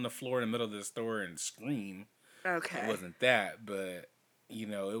lay out on the floor in the middle of the store and scream. Okay. It wasn't that, but you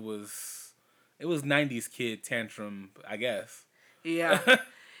know, it was 90s kid tantrum, I guess. Yeah.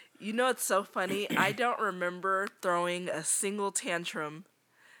 You know, it's so funny. I don't remember throwing a single tantrum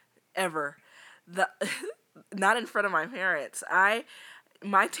ever. Not in front of my parents.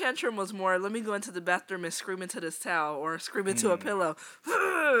 My tantrum was more, let me go into the bathroom and scream into this towel or scream into a pillow.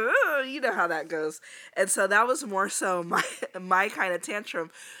 You know how that goes. And so that was more so my kind of tantrum.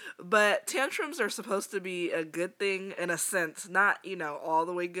 But tantrums are supposed to be a good thing in a sense. Not, you know, all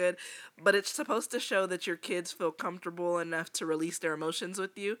the way good. But it's supposed to show that your kids feel comfortable enough to release their emotions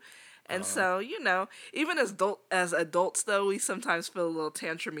with you. And so, even as adults though, we sometimes feel a little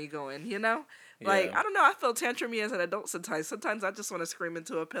tantrumy going, Like, Yeah. I don't know, I feel tantrumy as an adult sometimes. Sometimes I just want to scream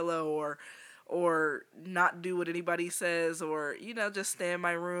into a pillow or not do what anybody says or, just stay in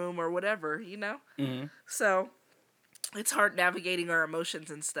my room or whatever. Mm-hmm. So it's hard navigating our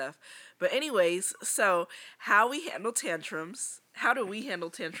emotions and stuff. But anyways, so how we handle tantrums, how do we handle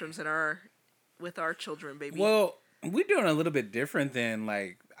tantrums with our children, baby? Well, we're doing a little bit different than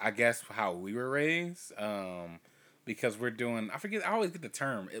like I guess how we were raised. Because we're doing I always get the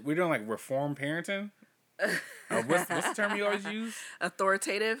term. We're doing like reform parenting. Or what's the term you always use?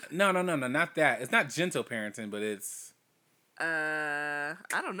 Authoritative? No, not that. It's not gentle parenting, but it's I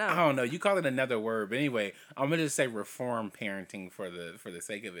don't know. I don't know. You call it another word, but anyway, I'm gonna just say reform parenting for the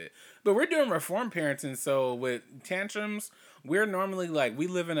sake of it. But we're doing reform parenting, so with tantrums, we're normally like we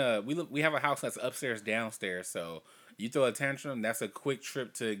have a house that's upstairs, downstairs. So you throw a tantrum, that's a quick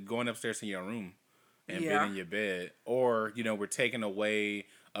trip to going upstairs to your room and being in your bed, or we're taking away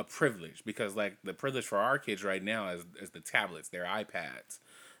a privilege because like the privilege for our kids right now is the tablets, their iPads.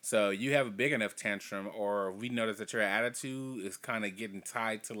 So you have a big enough tantrum, or we notice that your attitude is kind of getting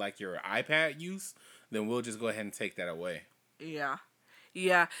tied to like your iPad use, then we'll just go ahead and take that away. Yeah.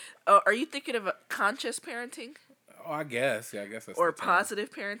 Yeah. Oh, are you thinking of a conscious parenting? Oh, I guess. Yeah, I guess that's or the term.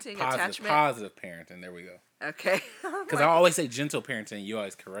 positive parenting, attachment? Positive parenting. There we go. Okay. Because I always say gentle parenting. You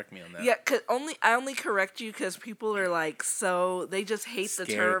always correct me on that. Yeah, I only correct you because people are like, so they just hate Scared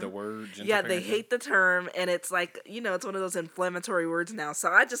the term. The word gentle yeah, parenting. they hate the term, and it's like, it's one of those inflammatory words now. So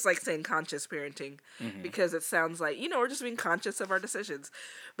I just like saying conscious parenting because it sounds like, we're just being conscious of our decisions.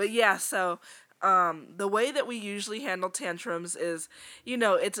 But yeah, so the way that we usually handle tantrums is,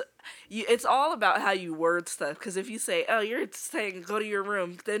 it's all about how you word stuff. Because if you say, oh, you're saying go to your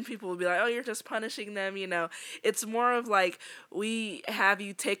room, then people will be like, oh, you're just punishing them. It's more of like we have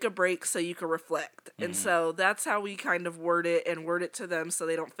you take a break so you can reflect. And so that's how we kind of word it to them so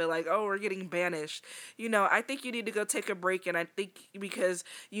they don't feel like, oh, we're getting banished. I think you need to go take a break. And I think because,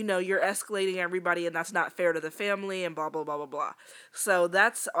 you're escalating everybody and that's not fair to the family and blah, blah, blah, blah, blah. So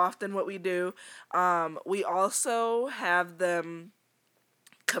that's often what we do. We also have them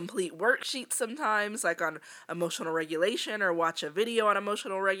complete worksheets sometimes, like on emotional regulation, or watch a video on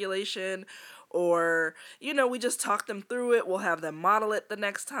emotional regulation, or we just talk them through it. We'll have them model it the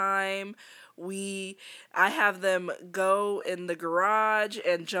next time. I have them go in the garage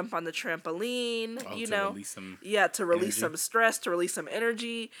and jump on the trampoline, to release some to release some stress, to release some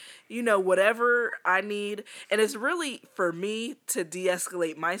energy, whatever I need. And it's really for me to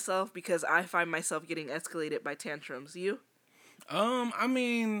de-escalate myself because I find myself getting escalated by tantrums. You? I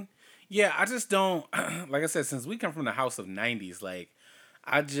mean, yeah, I just don't like I said, since we come from the house of 90s, like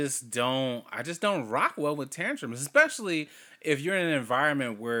I just don't rock well with tantrums, especially if you're in an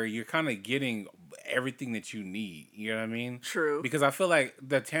environment where you're kind of getting everything that you need. You know what I mean? True. Because I feel like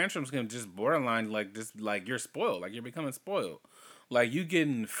the tantrums can just borderline like just like you're spoiled, like you're becoming spoiled. Like you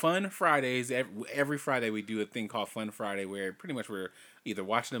getting fun Fridays. Every Friday we do a thing called Fun Friday where pretty much we're either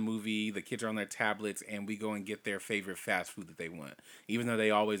watching a movie, the kids are on their tablets, and we go and get their favorite fast food that they want. Even though they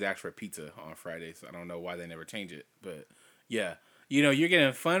always ask for pizza on Fridays. I don't know why they never change it. But yeah. You're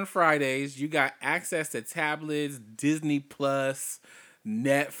getting Fun Fridays. You got access to tablets, Disney Plus,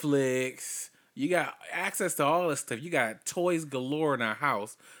 Netflix. You got access to all this stuff. You got toys galore in our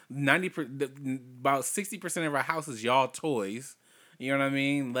house. About 60% of our house is y'all toys. You know what I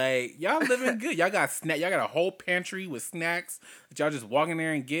mean? Like, y'all living good. Y'all got y'all got a whole pantry with snacks that y'all just walk in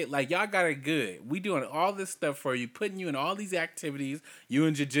there and get. Like, y'all got it good. We doing all this stuff for you, putting you in all these activities. You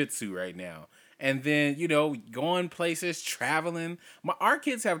in jiu-jitsu right now. And then, going places, traveling. Our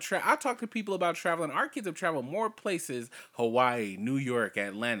kids have I talk to people about traveling. Our kids have traveled more places, Hawaii, New York,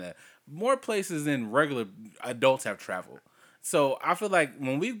 Atlanta, more places than regular adults have traveled. So I feel like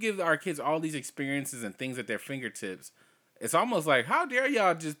when we give our kids all these experiences and things at their fingertips, it's almost like, how dare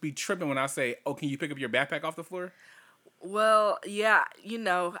y'all just be tripping when I say, oh, can you pick up your backpack off the floor? Well, yeah,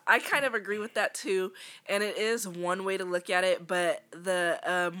 I kind of agree with that too, and it is one way to look at it, but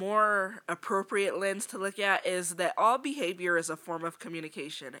the more appropriate lens to look at is that all behavior is a form of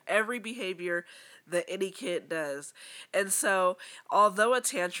communication. Every behavior that any kid does. And so, although a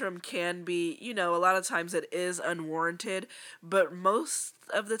tantrum can be, a lot of times it is unwarranted, but most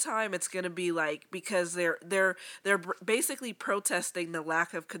of the time it's going to be like because they're basically protesting the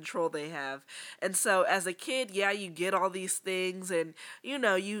lack of control they have. And so as a kid, yeah, you get all these things and you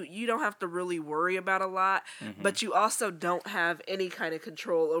don't have to really worry about a lot, but you also don't have any kind of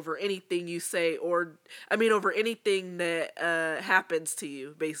control over anything you say over anything that happens to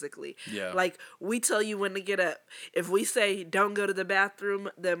you, basically. Yeah. Like we tell you when to get up. If we say don't go to the bathroom,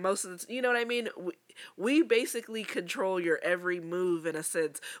 then most of the, you know what I mean? We basically control your every move in a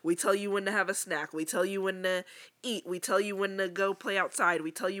sense. We tell you when to have a snack. We tell you when to eat. We tell you when to go play outside.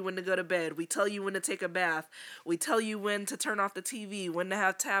 We tell you when to go to bed. We tell you when to take a bath. We tell you when to turn off the TV, when to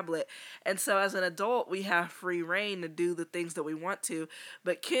have tablet. And so as an adult, we have free reign to do the things that we want to.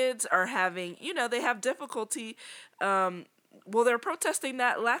 But kids are having, they have difficulty, they're protesting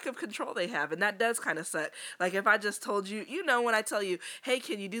that lack of control they have, and that does kind of suck. Like, if I just told you, when I tell you, hey,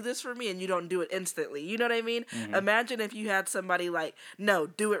 can you do this for me, and you don't do it instantly, you know what I mean? Mm-hmm. Imagine if you had somebody like, no,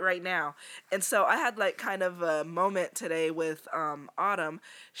 do it right now. And so I had, like, kind of a moment today with Autumn.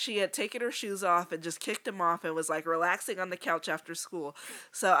 She had taken her shoes off and just kicked them off and was, like, relaxing on the couch after school.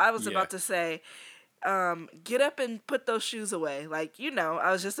 So I was about to say, get up and put those shoes away. Like,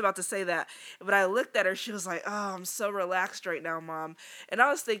 I was just about to say that. But I looked at her, she was like, oh, I'm so relaxed right now, Mom. And I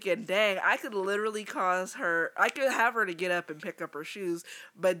was thinking, dang, I could literally I could have her to get up and pick up her shoes.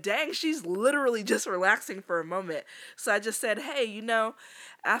 But dang, she's literally just relaxing for a moment. So I just said, hey,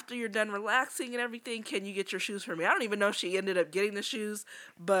 after you're done relaxing and everything, can you get your shoes for me? I don't even know if she ended up getting the shoes,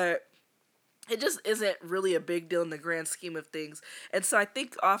 but it just isn't really a big deal in the grand scheme of things. And so I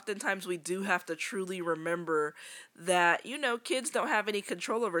think oftentimes we do have to truly remember that, kids don't have any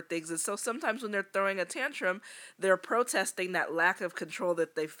control over things. And so sometimes when they're throwing a tantrum, they're protesting that lack of control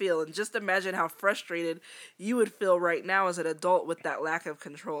that they feel. And just imagine how frustrated you would feel right now as an adult with that lack of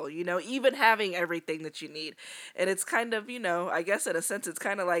control, even having everything that you need. And it's kind of, I guess in a sense, it's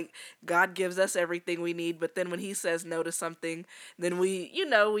kind of like God gives us everything we need. But then when he says no to something, then we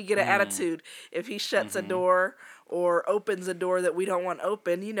get an attitude. If he shuts a door or opens a door that we don't want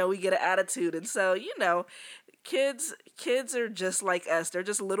open, we get an attitude. And so, kids are just like us. They're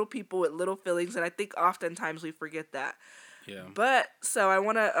just little people with little feelings, and I think oftentimes we forget that. Yeah. But, so I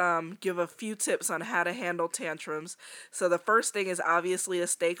want to give a few tips on how to handle tantrums. So the first thing is obviously to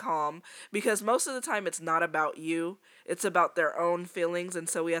stay calm, because most of the time it's not about you. It's about their own feelings, and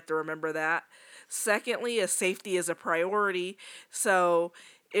so we have to remember that. Secondly, safety is a priority. So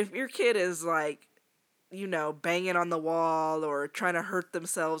if your kid is like, banging on the wall or trying to hurt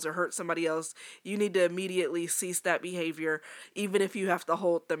themselves or hurt somebody else, you need to immediately cease that behavior, even if you have to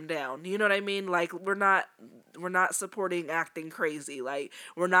hold them down. You know what I mean? Like, we're not supporting acting crazy. Like,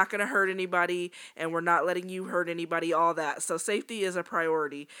 we're not going to hurt anybody, and we're not letting you hurt anybody, all that. So safety is a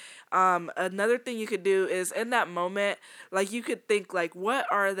priority. Another thing you could do is in that moment, like, you could think like, what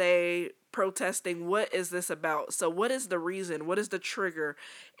are they protesting? What is this about? So what is the reason? What is the trigger?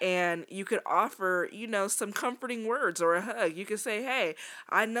 And you could offer, some comforting words or a hug. You could say, hey,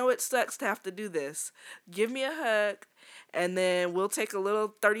 I know it sucks to have to do this. Give me a hug, and then we'll take a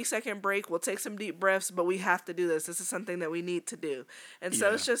little 30-second break. We'll take some deep breaths, but we have to do this. This is something that we need to do. And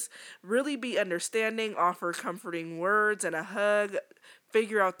so it's just really be understanding, offer comforting words and a hug,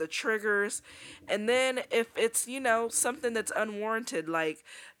 figure out the triggers. And then if it's, something that's unwarranted, like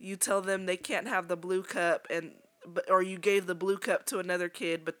you tell them they can't have the blue cup, or you gave the blue cup to another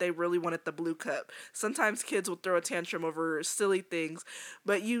kid, but they really wanted the blue cup. Sometimes kids will throw a tantrum over silly things,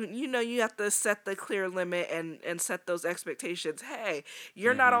 but you have to set the clear limit and set those expectations. Hey,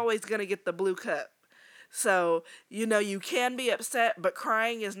 you're not always going to get the blue cup. So, you can be upset, but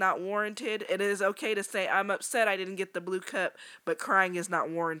crying is not warranted. It is okay to say, I'm upset I didn't get the blue cup, but crying is not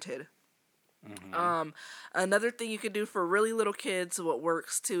warranted. Another thing you could do for really little kids, what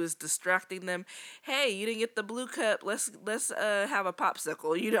works too, is distracting them. Hey, you didn't get the blue cup. Let's have a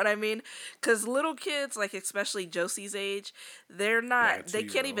popsicle. You know what I mean? Because little kids, like especially Josie's age, they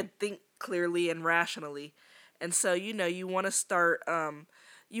can't even think clearly and rationally. And so, you want to start,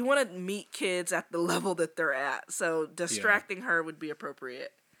 you want to meet kids at the level that they're at. So distracting her would be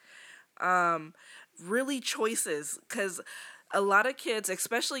appropriate. Really choices, because a lot of kids,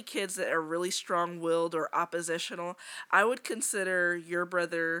 especially kids that are really strong-willed or oppositional, I would consider your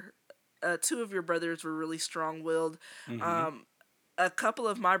brother, two of your brothers were really strong-willed. A couple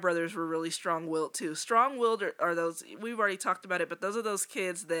of my brothers were really strong-willed too. Strong-willed are those, we've already talked about it, but those are those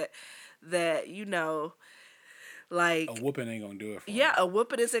kids that like, a whooping ain't gonna do it for them. A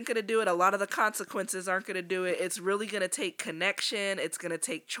whooping isn't gonna do it. A lot of the consequences aren't gonna do it. It's really gonna take connection. It's gonna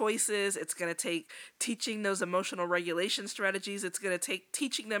take choices. It's gonna take teaching those emotional regulation strategies. It's gonna take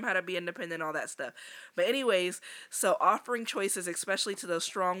teaching them how to be independent, all that stuff. But anyways, so offering choices, especially to those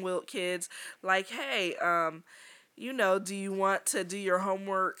strong-willed kids, like, hey, do you want to do your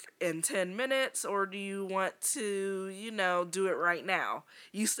homework in 10 minutes or do you want to, do it right now?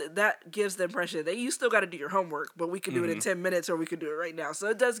 That gives the impression that you still got to do your homework, but we can do it in 10 minutes or we can do it right now. So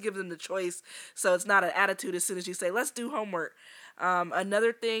it does give them the choice. So it's not an attitude as soon as you say, let's do homework.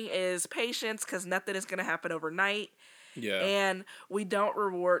 Another thing is patience, because nothing is going to happen overnight. Yeah. And we don't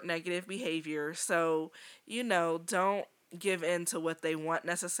reward negative behavior. So, don't give in to what they want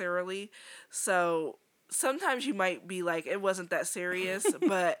necessarily. So sometimes you might be like, it wasn't that serious,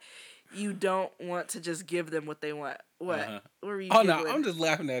 but you don't want to just give them what they want. What? What were you giggling? No, I'm just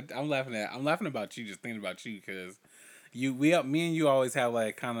laughing about you, just thinking about you, because me and you always have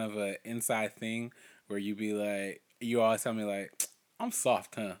like kind of an inside thing where you be like, you always tell me like, I'm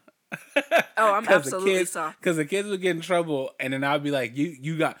soft, huh? Oh, I'm absolutely soft. Because the kids would get in trouble, and then I'd be like,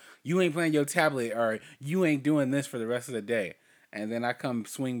 you ain't playing your tablet, or you ain't doing this for the rest of the day. And then I come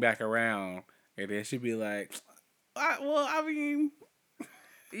swing back around, and then she'd be like, I mean...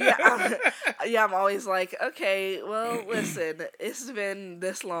 I'm always like, okay, well, listen, it's been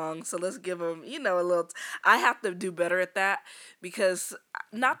this long, so let's give them, a little. I have to do better at that, because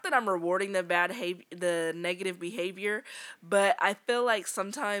not that I'm rewarding the negative behavior, but I feel like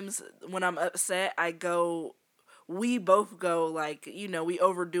sometimes when I'm upset, we both go like, we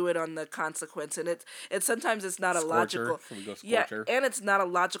overdo it on the consequence, and it's sometimes it's not a logical, and it's not a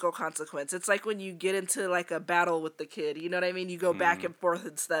logical consequence. It's like when you get into like a battle with the kid, you know what I mean? You go back and forth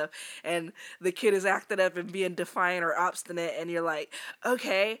and stuff, and the kid is acting up and being defiant or obstinate, and you're like,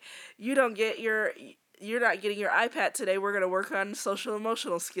 okay, you're not getting your iPad today. We're going to work on social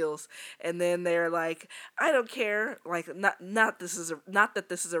emotional skills. And then they're like, I don't care. Like, not that this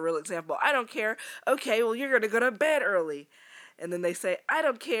is a real example. I don't care. Okay, well, you're going to go to bed early. And then they say, I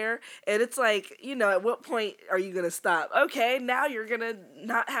don't care. And it's like, at what point are you going to stop? Okay, now you're going to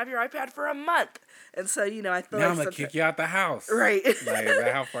not have your iPad for a month. And so, I feel now like... Now I'm going to kick you out the house. Right. Like, is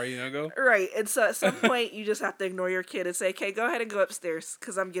that how far you going to go? Right. And so at some point, you just have to ignore your kid and say, okay, go ahead and go upstairs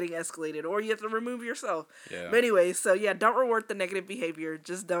because I'm getting escalated. Or you have to remove yourself. Yeah. But anyway, so yeah, don't reward the negative behavior.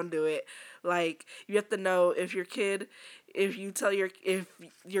 Just don't do it. Like, you have to know if your kid is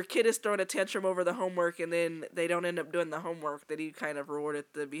throwing a tantrum over the homework and then they don't end up doing the homework, then you kind of rewarded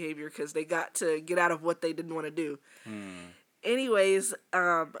the behavior because they got to get out of what they didn't want to do. Anyways,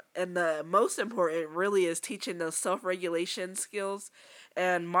 and the most important really is teaching those self-regulation skills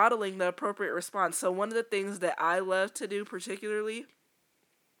and modeling the appropriate response. So one of the things that I love to do particularly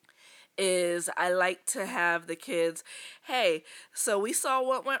is I like to have the kids, hey, so we saw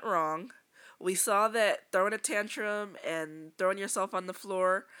what went wrong. We saw that throwing a tantrum and throwing yourself on the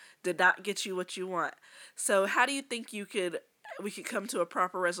floor did not get you what you want. So how do you think we could come to a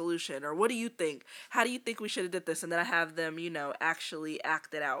proper resolution? Or what do you think? How do you think we should have did this? And then I have them, actually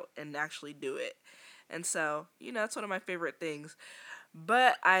act it out and actually do it. And so, that's one of my favorite things.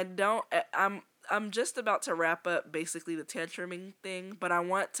 But I'm just about to wrap up basically the tantruming thing, but I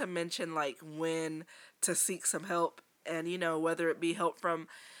want to mention like when to seek some help and, whether it be help from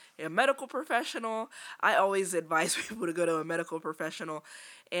a medical professional. I always advise people to go to a medical professional,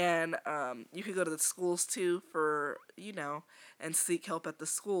 and you can go to the schools too for, and seek help at the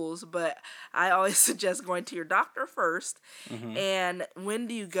schools. But I always suggest going to your doctor first. And when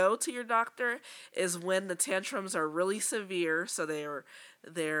do you go to your doctor is when the tantrums are really severe. So they're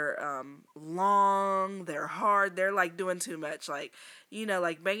long, they're hard, they're like doing too much, like,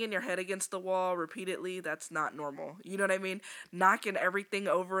 like banging your head against the wall repeatedly. That's not normal. You know what I mean? Knocking everything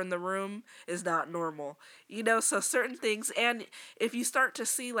over in the room is not normal. So certain things, and if you start to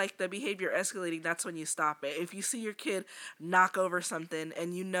see like the behavior escalating, that's when you stop it. If you see your kid knock over something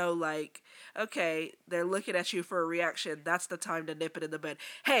and like, okay, they're looking at you for a reaction, that's the time to nip it in the bud.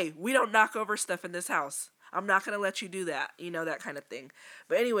 Hey, we don't knock over stuff in this house. I'm not going to let you do that, that kind of thing.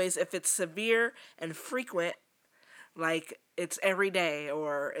 But anyways, if it's severe and frequent, like it's every day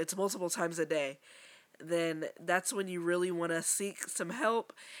or it's multiple times a day, then that's when you really want to seek some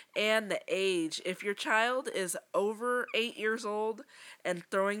help. And the age. If your child is over 8 years old and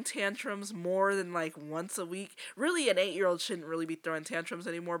throwing tantrums more than like once a week, really an 8-year-old shouldn't really be throwing tantrums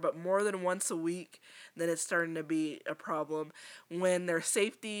anymore, but more than once a week, then it's starting to be a problem. When their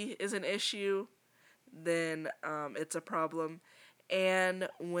safety is an issue, then it's a problem. And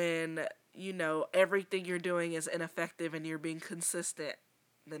when, everything you're doing is ineffective and you're being consistent,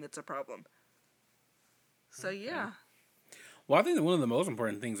 then it's a problem. So, yeah. Well, I think that one of the most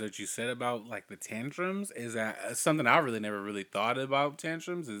important things that you said about, like, the tantrums is that something I really never really thought about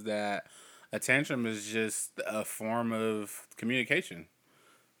tantrums is that a tantrum is just a form of communication,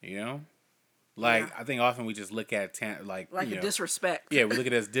 Like, Yeah. I think often we just look at Like a disrespect. Yeah, we look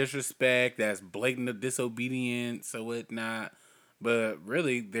at it as disrespect, that's blatant disobedience or whatnot. But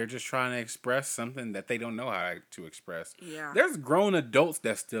really, they're just trying to express something that they don't know how to express. Yeah. There's grown adults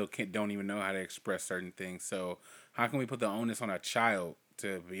that still don't even know how to express certain things. So how can we put the onus on a child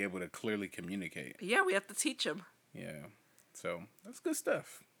to be able to clearly communicate? Yeah, we have to teach them. Yeah. So that's good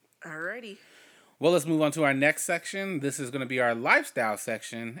stuff. Alrighty. Well, let's move on to our next section. This is going to be our lifestyle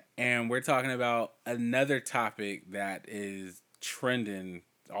section, and we're talking about another topic that is trending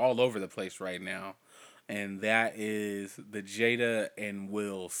all over the place right now, and that is the Jada and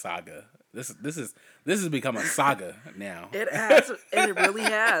Will saga. This has become a saga now. It has. It really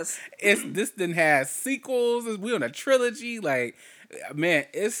has. This didn't have sequels. We on a trilogy. Like, man,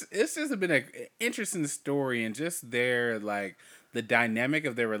 it's just been an interesting story, and just their like the dynamic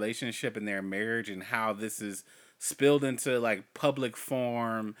of their relationship and their marriage, and how this is spilled into like public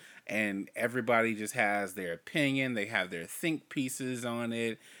form, and everybody just has their opinion. They have their think pieces on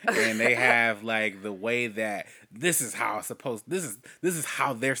it, and they have like the way that this is how this is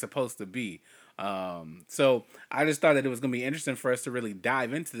how they're supposed to be. So I just thought that it was gonna be interesting for us to really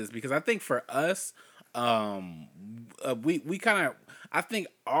dive into this, because I think for us, we kind of, I think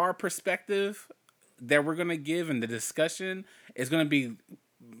our perspective that we're gonna give in the discussion is gonna be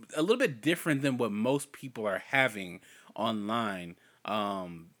a little bit different than what most people are having online.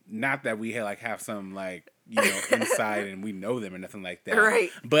 Not that we have some insight and we know them or nothing like that.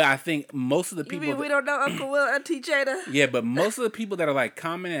 Right. But I think most of the people You mean we don't know Uncle Will, Auntie Jada? yeah, but most of the people that are like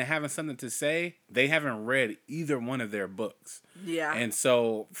commenting and having something to say, they haven't read either one of their books. Yeah. And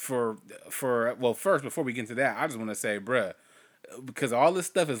so well, first, before we get into that, I just want to say, bruh, because all this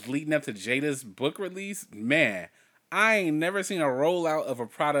stuff is leading up to Jada's book release, man, I ain't never seen a rollout of a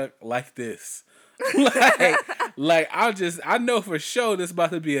product like this. I know for sure this is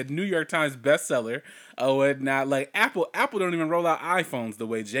about to be a New York Times bestseller or whatnot. Like Apple don't even roll out iPhones the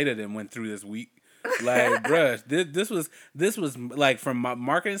way Jada then went through this week. Like, bruh, this was like, from my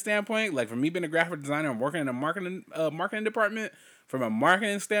marketing standpoint, like, from me being a graphic designer and working in a marketing department, from a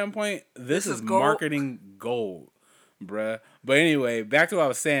marketing standpoint, this is gold. marketing gold, bruh. But anyway, back to what I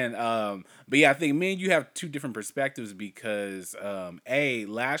was saying. But yeah, I think me and you have two different perspectives, because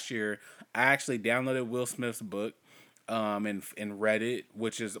last year I actually downloaded Will Smith's book, and read it,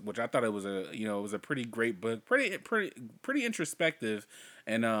 which I thought it was a pretty great book, pretty introspective,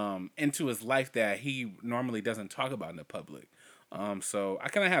 and into his life that he normally doesn't talk about in the public. So I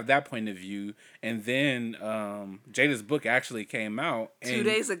kind of have that point of view, and then Jada's book actually came out 2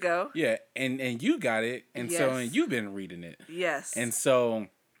 days ago. Yeah, and you got it, and Yes. so and you've been reading it. Yes. And so,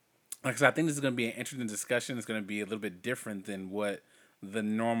 like I said, I think this is going to be an interesting discussion. It's going to be a little bit different than what the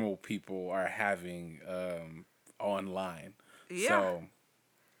normal people are having online. Yeah. So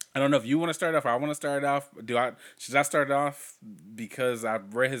I don't know if you want to start off or I want to start off. Should I start off because I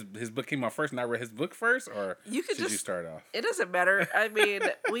read his book came out first and I read his book first, or you should you start off? It doesn't matter. I mean,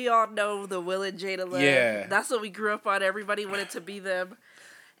 we all know the Will and Jada love. Yeah. That's what we grew up on. Everybody wanted to be them.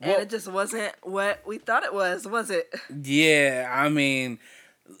 And Well, it just wasn't what we thought it was it? yeah, I mean,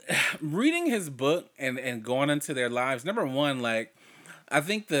 reading his book and going into their lives, number one, like, I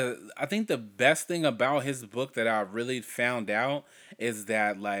think the best thing about his book that I really found out is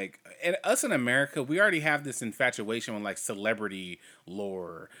that, like, and us in America, we already have this infatuation with like celebrity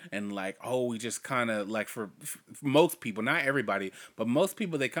lore, and like, oh, we just kind of like, for most people, not everybody, but most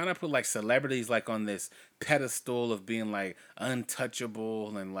people, they kind of put like celebrities like on this pedestal of being like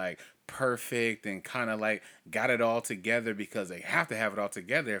untouchable and like perfect and kind of like got it all together, because they have to have it all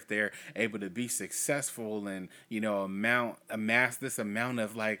together if they're able to be successful and amass this amount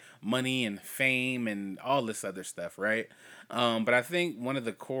of like money and fame and all this other stuff, right? But I think one of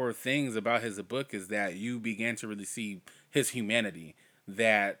the core things about his book is that you began to really see his humanity,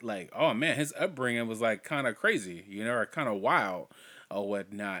 that like, oh man, his upbringing was like kind of crazy, or kind of wild or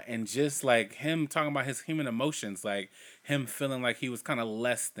whatnot, and just like him talking about his human emotions, like him feeling like he was kind of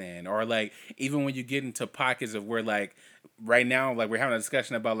less than, or like even when you get into pockets of where like right now, like we're having a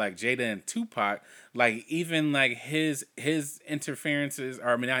discussion about like Jada and Tupac, like even like his interferences,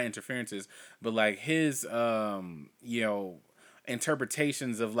 or I mean not interferences, but like his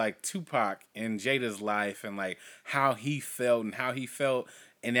interpretations of like Tupac in Jada's life, and like how he felt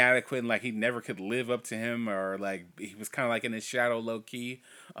inadequate, and like he never could live up to him, or like he was kind of like in his shadow low key.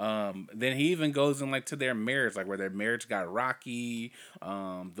 Then he even goes in like to their marriage, like where their marriage got rocky,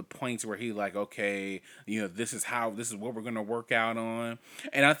 the points where he like, okay, this is what we're gonna work out on.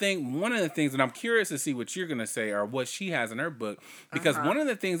 And I think one of the things, and I'm curious to see what you're gonna say or what she has in her book, because one of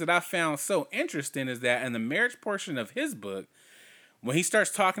the things that I found so interesting is that in the marriage portion of his book, when he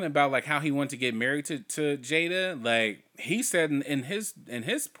starts talking about like how he wanted to get married to Jada, like he said in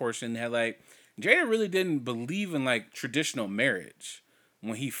his portion that like Jada really didn't believe in like traditional marriage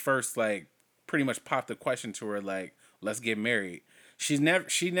when he first like pretty much popped the question to her like, let's get married. She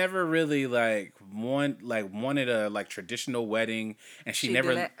never really like wanted a like traditional wedding, and she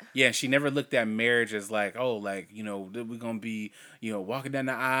never didn't. she never looked at marriage as like, oh, like, you know, we're gonna be, you know, walking down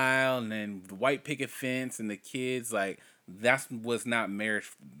the aisle and then the white picket fence and the kids, like that was not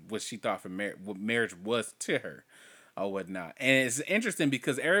marriage, what she thought for what marriage was to her or whatnot. And it's interesting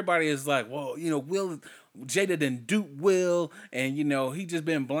because everybody is like, well, you know, Jada didn't dupe Will, and you know, he just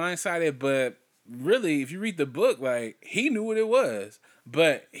been blindsided, but really, if you read the book, like he knew what it was,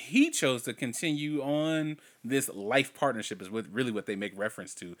 but he chose to continue on this life partnership. Is really what they make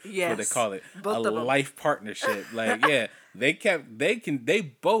reference to. Yes, what they call it, both a of them. life partnership. Like, yeah,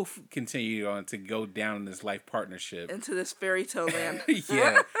 they both continue on to go down this life partnership into this fairy tale land.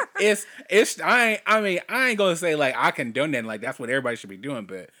 Yeah, it's I ain't gonna say like I condone that, like that's what everybody should be doing,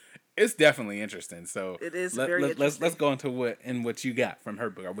 but it's definitely interesting. So it is very interesting. Let's go into what you got from her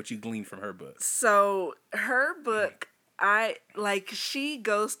book, or what you gleaned from her book. So her book, she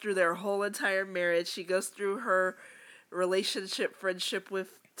goes through their whole entire marriage. She goes through her friendship with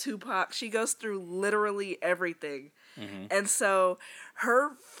Tupac. She goes through literally everything. Mm-hmm. And so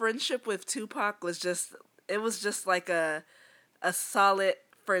her friendship with Tupac was just like a solid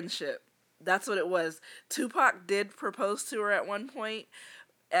friendship. That's what it was. Tupac did propose to her at one point,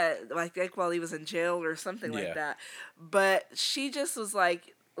 like while he was in jail or something like that. But she just was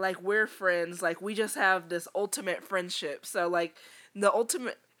like we're friends. Like we just have this ultimate friendship. So like the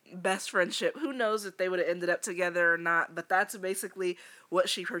ultimate best friendship. Who knows if they would have ended up together or not? But that's basically what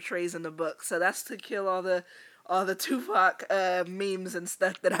she portrays in the book. So that's to kill all the Tupac memes and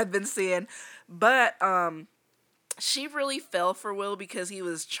stuff that I've been seeing. But she really fell for Will because he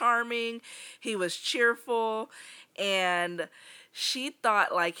was charming, he was cheerful, and she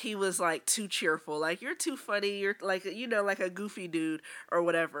thought like he was like too cheerful. Like, you're too funny, you're like, you know, like a goofy dude or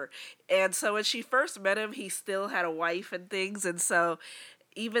whatever. And so when she first met him, he still had a wife and things, and so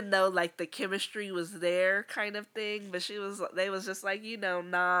even though like the chemistry was there kind of thing, but they was just like, you know,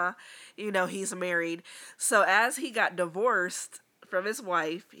 nah, you know, he's married. So as he got divorced from his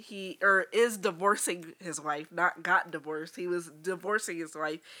wife, is divorcing his wife, not got divorced. He was divorcing his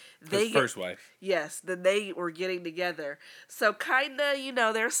wife. His first wife. Yes, then they were getting together. So kinda, you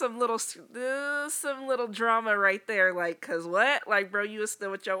know, there's some little drama right there. Like, cause what? Like, bro, you was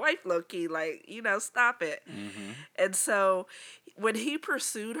still with your wife, low key. Like, you know, stop it. Mm-hmm. And so when he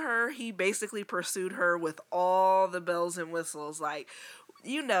pursued her, he basically pursued her with all the bells and whistles. Like,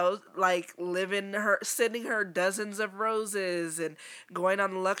 you know, like sending her dozens of roses and going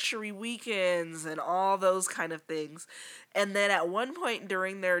on luxury weekends and all those kind of things. And then at one point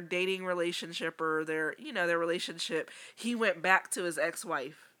during their dating relationship or their relationship, he went back to his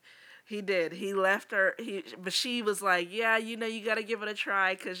ex-wife. He did. He left her. But she was like, yeah, you know, you got to give it a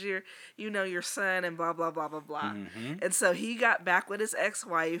try because you're, you know, your son and blah, blah, blah, blah, blah. Mm-hmm. And so he got back with his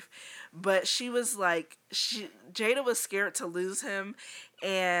ex-wife, but she was like, Jada was scared to lose him,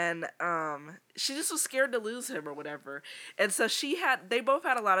 and she just was scared to lose him or whatever. And so they both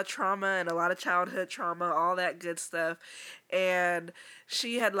had a lot of trauma and a lot of childhood trauma, all that good stuff. And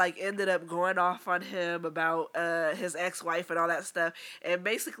she had like ended up going off on him about his ex-wife and all that stuff. And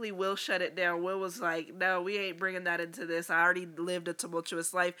basically Will shut it down. Will was like, no, we ain't bringing that into this. I already lived a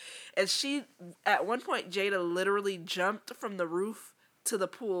tumultuous life. And at one point, Jada literally jumped from the roof to the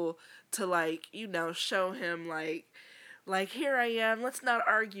pool to like, you know, show him like here I am, let's not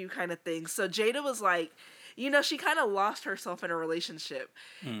argue kind of thing. So Jada was like, you know, she kind of lost herself in a relationship.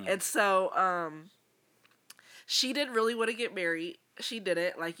 And so she didn't really want to get married. She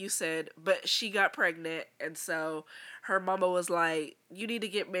didn't, like you said, but she got pregnant, and so her mama was like, you need to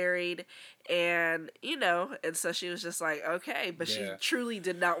get married, and, you know, and so she was just like, okay, but she truly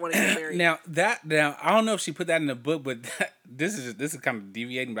did not want to get married. Now, I don't know if she put that in the book, but this is kind of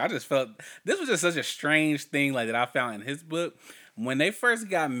deviating, but I just felt, this was just such a strange thing, like, that I found in his book. When they first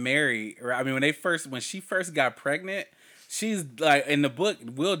got married, or, I mean, when she first got pregnant, she's, like, in the book,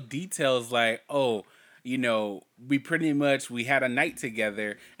 Will details, like, oh, you know, we had a night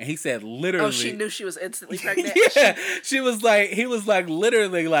together, and he said literally. Oh, she knew she was instantly pregnant? Yeah. He was like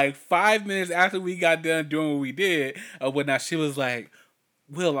literally like 5 minutes after we got done doing what we did or whatnot, she was like,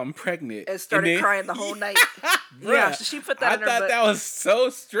 Will, I'm pregnant. And started crying the whole night. Yeah, she put that in her book. I thought that was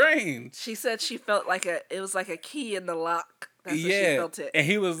so strange. She said she felt like it was like a key in the lock. That's what she felt it. And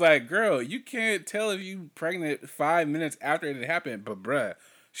he was like, girl, you can't tell if you pregnant 5 minutes after it happened, but bruh.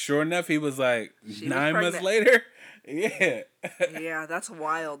 Sure enough, he was like, 9 months later, Yeah. Yeah, that's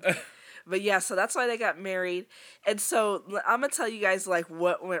wild. But yeah, so that's why they got married. And so I'm gonna tell you guys like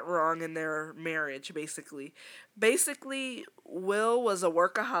what went wrong in their marriage. Basically, Will was a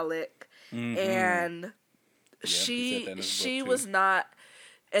workaholic, Mm-hmm. and Yep, he said that in his book she too. was not,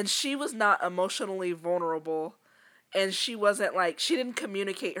 and she was not emotionally vulnerable, and she wasn't like, she didn't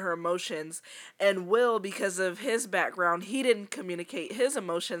communicate her emotions. And Will, because of his background, he didn't communicate his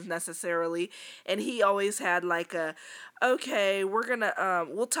emotions necessarily, and he always had like a, okay, we're gonna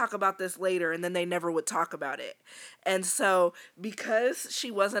we'll talk about this later, and then they never would talk about it. And so because she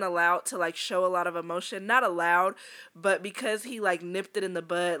wasn't allowed to like show a lot of emotion, not allowed, but because he like nipped it in the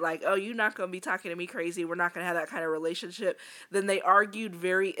bud, like, oh, you're not gonna be talking to me crazy, we're not gonna have that kind of relationship, then they argued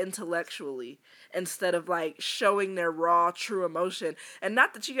very intellectually instead of like showing their raw true emotion. And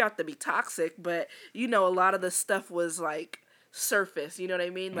not that you have to be toxic, but a lot of the stuff was like surface, you know what I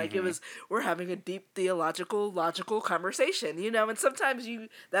mean? Like it Mm-hmm. was, we're having a deep theological logical conversation, and sometimes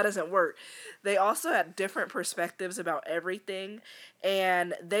that doesn't work. They also had different perspectives about everything,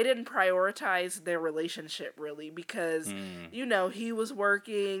 and they didn't prioritize their relationship really because Mm. he was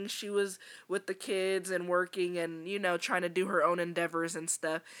working, she was with the kids and working, and trying to do her own endeavors and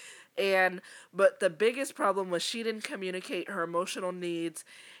stuff. But the biggest problem was she didn't communicate her emotional needs,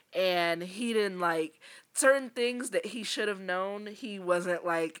 and he didn't like certain things that he should have known. He wasn't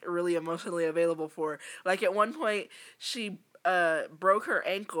like really emotionally available for. Like at one point, she broke her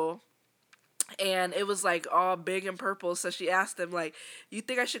ankle, and it was like all big and purple. So she asked him like, "You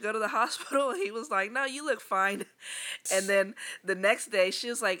think I should go to the hospital?" He was like, "No, you look fine." And then the next day she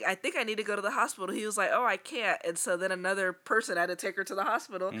was like, "I think I need to go to the hospital." He was like, "Oh, I can't." And so then another person had to take her to the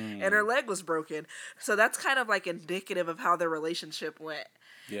hospital, and her leg was broken. So that's kind of like indicative of how their relationship went.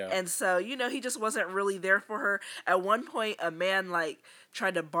 Yeah. And so, he just wasn't really there for her. At one point, a man like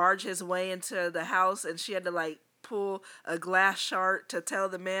tried to barge his way into the house, and she had to like pull a glass shard to tell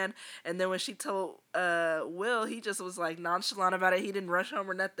the man. And then when she told Will, he just was like nonchalant about it. He didn't rush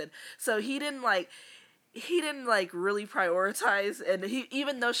home or nothing. So he didn't like really prioritize. And he,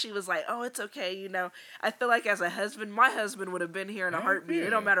 even though she was like, "Oh, it's okay," I feel like as a husband, my husband would have been here in a Heck heartbeat.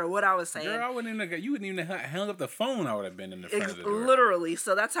 It don't yeah. matter what I was saying. Girl, I wouldn't even. You wouldn't even have hung up the phone. I would have been in the front of the door. Literally.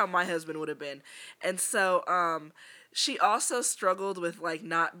 So that's how my husband would have been. And so she also struggled with like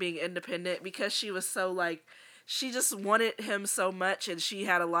not being independent because she was so like, she just wanted him so much, and she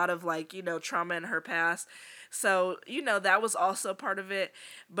had a lot of like, trauma in her past. So, that was also part of it,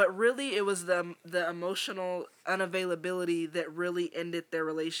 but really it was the emotional unavailability that really ended their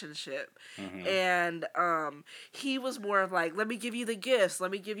relationship. Mm-hmm. And he was more of like, let me give you the gifts,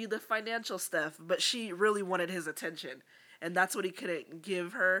 let me give you the financial stuff, but she really wanted his attention. And that's what he couldn't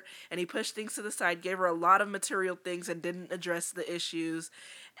give her. And he pushed things to the side, gave her a lot of material things, and didn't address the issues.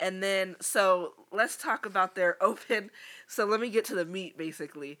 And then, so let's talk about their open. So let me get to the meat,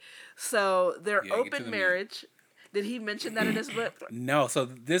 basically. So their open marriage. Did he mention that in his book? No. So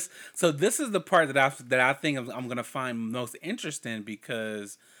this is the part that I think I'm gonna find most interesting,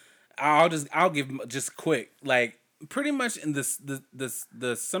 because I'll give just quick, like, pretty much in the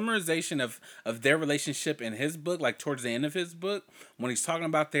summarization of their relationship in his book, like towards the end of his book, when he's talking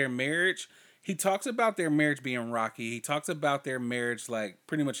about their marriage, he talks about their marriage being rocky. He talks about their marriage like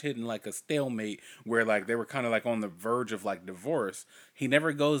pretty much hitting like a stalemate, where like they were kind of like on the verge of like divorce. He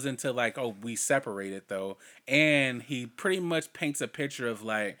never goes into like, oh, we separated though. And he pretty much paints a picture of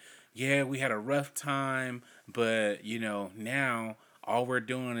like, yeah, we had a rough time, but now all we're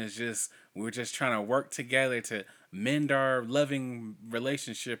doing is we're just trying to work together to mend our loving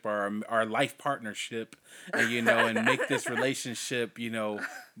relationship, our life partnership, and make this relationship,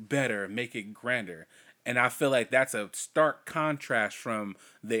 better, make it grander. And I feel like that's a stark contrast from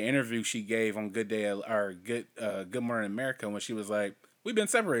the interview she gave on Good Day or Good Morning America, when she was like, "We've been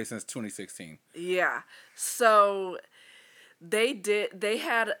separated since 2016." Yeah. So they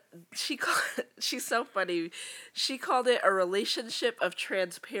had, she's so funny. She called it a relationship of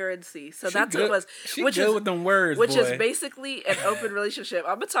transparency. So that's what it was. She good with them words, which boy. is basically an open relationship.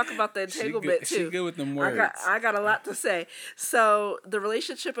 I'm gonna talk about the entanglement too. She good with them words. I got a lot to say. So the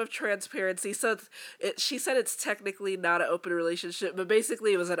relationship of transparency. So she said it's technically not an open relationship, but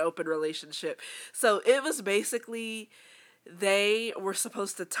basically it was an open relationship. So it was basically, they were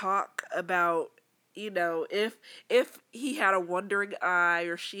supposed to talk about, if he had a wandering eye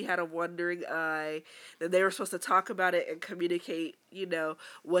or she had a wandering eye, then they were supposed to talk about it and communicate,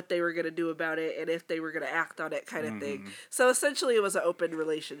 what they were going to do about it, and if they were going to act on it, kind of thing. So essentially it was an open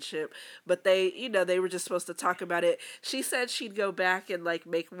relationship, but they were just supposed to talk about it. She said she'd go back and like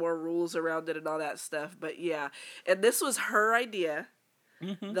make more rules around it and all that stuff, but yeah. And this was her idea.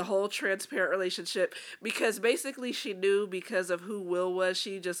 The whole transparent relationship, because basically she knew because of who Will was,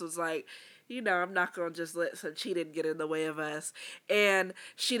 she just was like, I'm not going to just let some cheating get in the way of us. And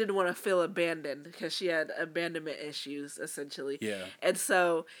she didn't want to feel abandoned because she had abandonment issues, essentially. Yeah. And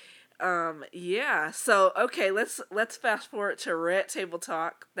so, yeah. So, okay, let's fast forward to Red Table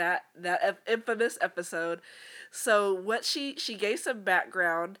Talk, that infamous episode. So what she gave some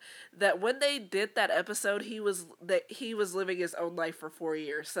background that when they did that episode, he was living his own life for 4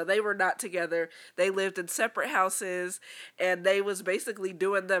 years. So they were not together. They lived in separate houses, and they was basically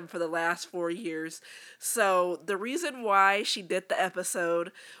doing them for the last 4 years. So the reason why she did the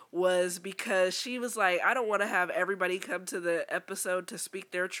episode was because she was like, I don't want to have everybody come to the episode to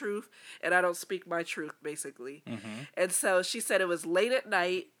speak their truth, and I don't speak my truth, basically. And so she said it was late at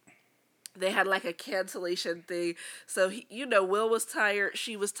night. They had like a cancellation thing. So, Will was tired.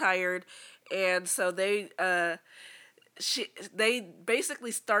 She was tired. And so they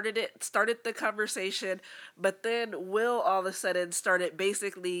basically started the conversation. But then Will all of a sudden started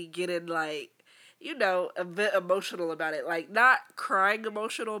basically getting like, a bit emotional about it. Like not crying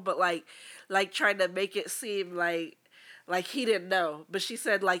emotional, but like trying to make it seem like he didn't know. But she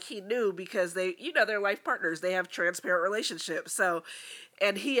said like he knew because they, they're life partners. They have transparent relationships. So,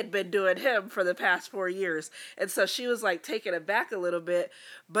 and he had been doing him for the past 4 years. And so she was like taken aback a little bit,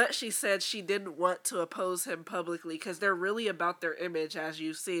 but she said she didn't want to oppose him publicly because they're really about their image, as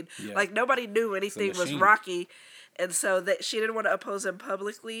you've seen. Yeah. Like nobody knew anything was Rocky. And so that she didn't want to oppose him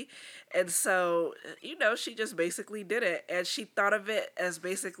publicly. And so, she just basically did it. And she thought of it as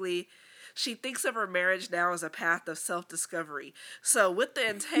basically, she thinks of her marriage now as a path of self-discovery. So with the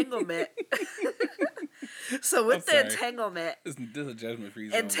entanglement, this is a judgment free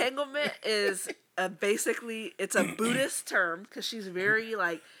zone. Entanglement is basically, it's a Buddhist term because she's very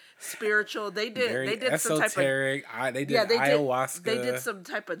like spiritual. They did esoteric. They did ayahuasca. They did some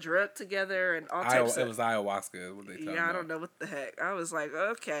type of drug together and all types. It was ayahuasca. What they talking about. I don't know what the heck. I was like,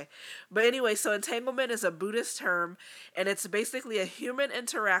 okay, but anyway, so entanglement is a Buddhist term, and it's basically a human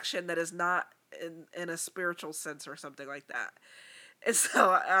interaction that is not in a spiritual sense or something like that. And so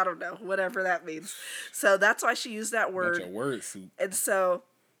I don't know, whatever that means. So that's why she used that word. Bunch of word soup. And so,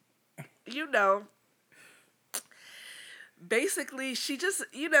 basically she just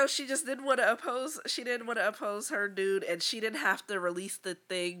didn't want to oppose her dude, and she didn't have to release the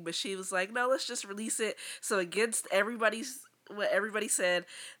thing, but she was like, no, let's just release it. So against what everybody said,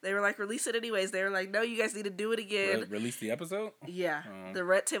 they were like, release it anyways. They were like, no, you guys need to do it again. Release the episode? Yeah, the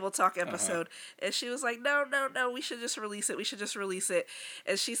Red Table Talk episode. And she was like, no, we should just release it.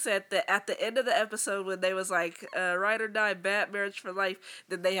 And she said that at the end of the episode, when they was like, ride or die, bad marriage for life,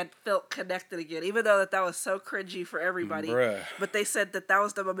 then they had felt connected again, even though that was so cringy for everybody. Bruh. But they said that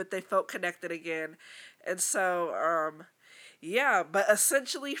was the moment they felt connected again. And so, yeah, but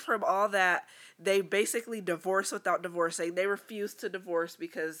essentially from all that, they basically divorce without divorcing. They refuse to divorce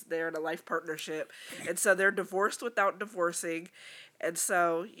because they're in a life partnership. And so they're divorced without divorcing. And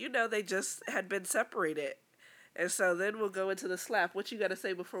so, they just had been separated. And so then we'll go into the slap. What you got to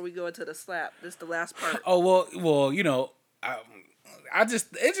say before we go into the slap? This is the last part. Oh, well,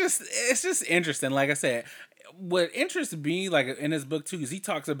 it's just interesting. Like I said, what interests me, like in his book too, is he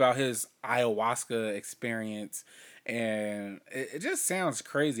talks about his ayahuasca experience. And it just sounds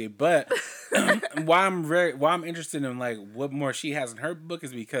crazy, but why I'm interested in like what more she has in her book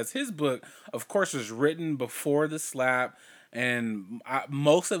is because his book, of course, was written before the slap, and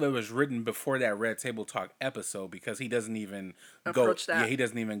most of it was written before that Red Table Talk episode because he doesn't even approach that. Yeah, he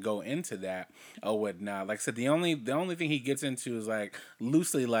doesn't even go into that or whatnot. Like I said, the only thing he gets into is like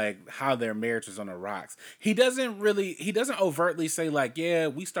loosely like how their marriage was on the rocks. He doesn't overtly say like, yeah,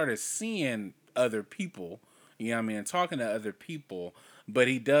 we started seeing other people. You know what I mean? And talking to other people. But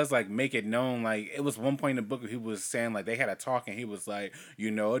he does, like, make it known, like, it was one point in the book where he was saying, like, they had a talk, and he was like,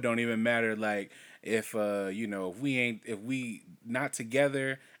 it don't even matter, like, if if we not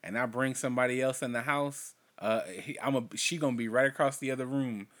together, and I bring somebody else in the house, she gonna be right across the other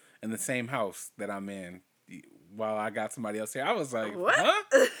room in the same house that I'm in while I got somebody else here. I was like, what?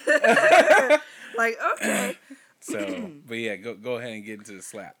 Huh? Like, okay. So, but yeah, go ahead and get into the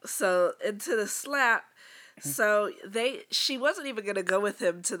slap. So, into the slap. So she wasn't even going to go with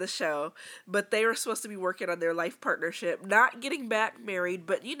him to the show, but they were supposed to be working on their life partnership, not getting back married,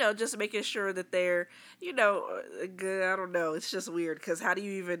 but, just making sure that they're, good. I don't know. It's just weird because how do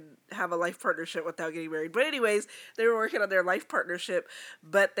you even have a life partnership without getting married? But anyways, they were working on their life partnership,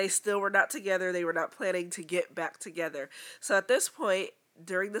 but they still were not together. They were not planning to get back together. So at this point,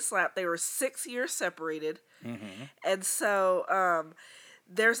 during the slap, they were 6 years separated. Mm-hmm. And so,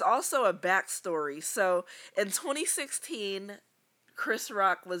 there's also a backstory. So in 2016, Chris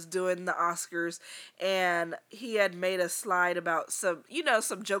Rock was doing the Oscars, and he had made a slide about some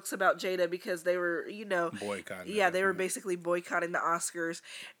jokes about Jada because they were, boycotting. Yeah, they were basically boycotting the Oscars,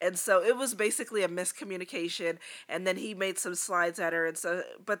 and so it was basically a miscommunication. And then he made some slides at her, and so,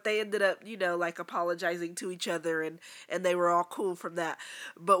 but they ended up, like apologizing to each other, and they were all cool from that.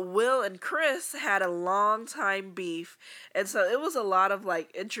 But Will and Chris had a long time beef, and so it was a lot of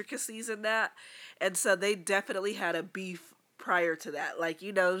like intricacies in that, and so they definitely had a beef prior to that. Like,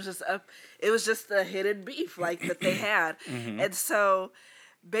 it was just a hidden beef like that they had. And so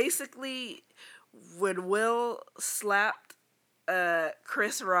basically when Will slapped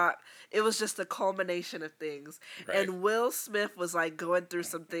Chris Rock, it was just a culmination of things. Right. And Will Smith was like going through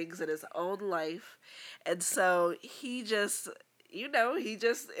some things in his own life, and so he just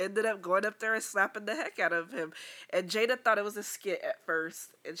ended up going up there and slapping the heck out of him. And Jada thought it was a skit at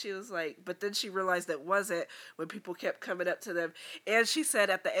first. And she was like, but then she realized it wasn't when people kept coming up to them. And she said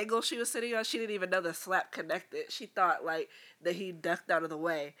at the angle she was sitting on, she didn't even know the slap connected. She thought like that he ducked out of the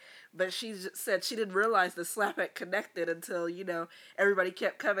way. But she said she didn't realize the slap had connected until, everybody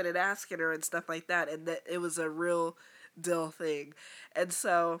kept coming and asking her and stuff like that. And that it was a real deal thing. And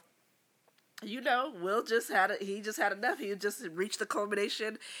so, Will just had it. He just had enough. He just reached the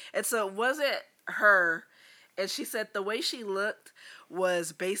culmination. And so it wasn't her. And she said the way she looked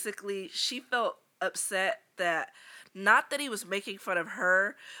was basically, she felt upset that, not that he was making fun of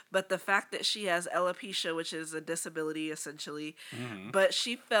her, but the fact that she has alopecia, which is a disability essentially. But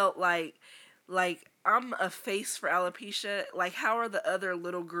she felt like I'm a face for alopecia. Like, how are the other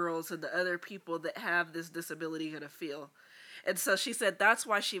little girls and the other people that have this disability going to feel? And so she said that's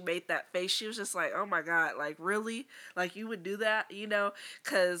why she made that face. She was just like, oh my God, like, really? Like, you would do that,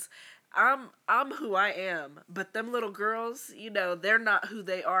 Because I'm who I am. But them little girls, they're not who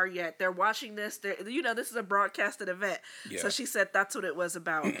they are yet. They're watching this. This is a broadcasted event. Yeah. So she said that's what it was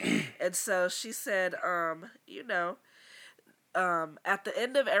about. And so she said, at the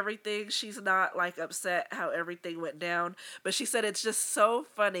end of everything, she's not like upset how everything went down, but she said it's just so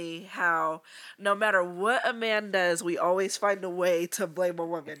funny how no matter what a man does, we always find a way to blame a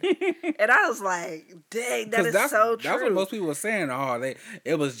woman. And I was like, dang, that is so true. That's what most people were saying.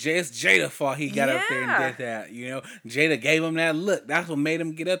 It was just Jada's fault he got up there and did that. Jada gave him that look. That's what made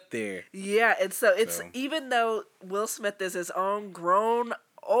him get up there. Yeah, and so even though Will Smith is his own grown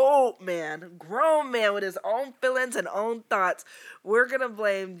man with his own feelings and own thoughts, we're gonna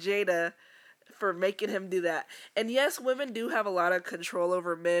blame Jada for making him do that. And yes, women do have a lot of control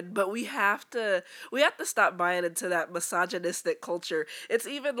over men, but we have to stop buying into that misogynistic culture. It's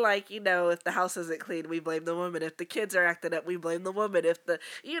even like, if the house isn't clean, we blame the woman. If the kids are acting up, we blame the woman.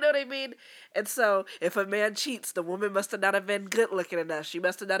 You know what I mean? And so if a man cheats, the woman must have not have been good looking enough. She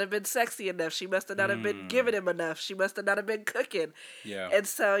must have not have been sexy enough. She must have not have been giving him enough. She must have not have been cooking. Yeah. And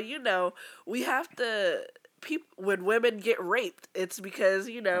so, we have to, when women get raped, it's because,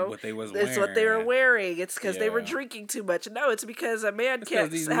 what they were wearing. It's because they were drinking too much. No, it's because a man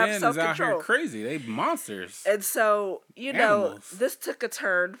can't have self-control. Out here crazy. They monsters. And so, Animals. This took a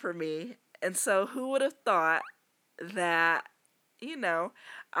turn for me. And so who would have thought that,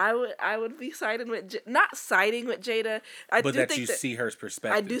 I would be not siding with Jada. But that you see her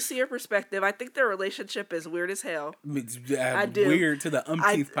perspective. I do see her perspective. I think their relationship is weird as hell. I do. Weird to the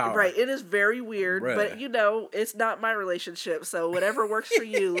umpteenth power. Right. It is very weird. Bruh. But, it's not my relationship. So whatever works for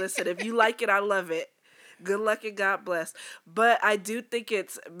you, listen, if you like it, I love it. Good luck and God bless. But I do think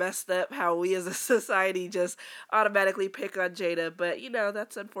it's messed up how we as a society just automatically pick on Jada. But,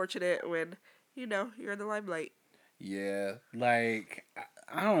 that's unfortunate when, you're in the limelight. Yeah. Like,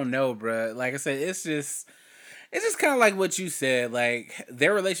 I don't know, bro. Like I said, it's just kind of like what you said. Like,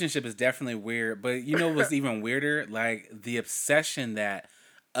 their relationship is definitely weird. But you know what's even weirder? Like, the obsession that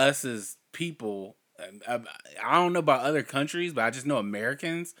us as people, I don't know about other countries, but I just know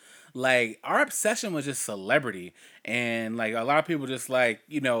Americans, like, our obsession was just celebrity. And, like, a lot of people just, like,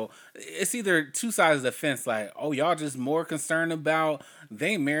 it's either two sides of the fence. Like, oh, y'all just more concerned about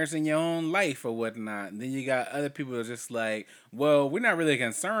they marriage in your own life or whatnot. And then you got other people that are just like, well, we're not really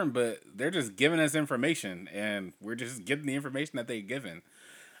concerned, but they're just giving us information. And we're just getting the information that they're given.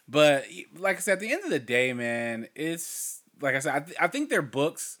 But, like I said, at the end of the day, man, it's, like I said, I think their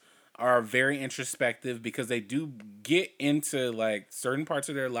books are very introspective because they do get into like certain parts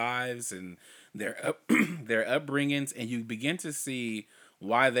of their lives and their upbringings, and you begin to see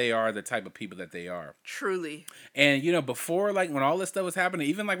why they are the type of people that they are. Truly. And before, like, when all this stuff was happening,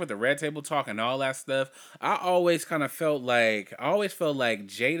 even like with the Red Table Talk and all that stuff, I always felt like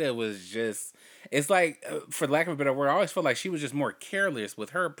Jada was just, it's like, for lack of a better word, I always felt like she was just more careless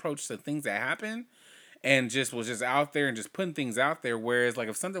with her approach to things that happen. and just was just out there and just putting things out there. Whereas like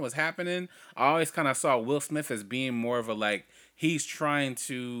if something was happening, I always kind of saw Will Smith as being more of a like he's trying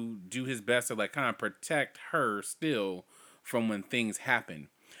to do his best to like kind of protect her still from when things happen.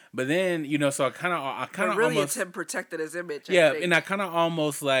 But then, so I kind of really almost, it's him protecting his image. yeah, and I kind of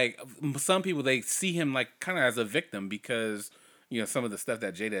almost like some people they see him like kind of as a victim because some of the stuff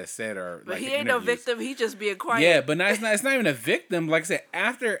that Jada has said or but like he in ain't interviews. no victim. He just being quiet. Yeah, but it's not even a victim. Like I said,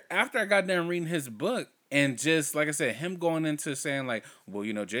 after I got done reading his book. And just like I said, him going into saying like, well,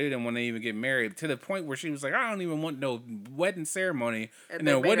 Jada didn't want to even get married to the point where she was like, I don't even want no wedding ceremony. And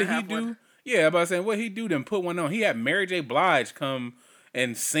then what did he do? One. Yeah, about saying what he do? Then put one on. He had Mary J. Blige come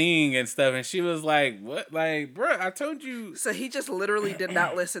and sing and stuff, and she was like, "What? Like, bruh, I told you." So he just literally did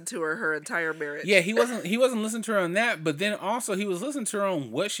not listen to her entire marriage. Yeah, he wasn't listening to her on that, but then also he was listening to her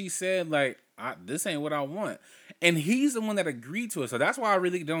on what she said. Like, this ain't what I want. And he's the one that agreed to it. So that's why I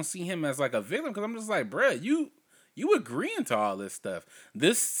really don't see him as like a victim, because I'm just like, bruh, you agreeing to all this stuff.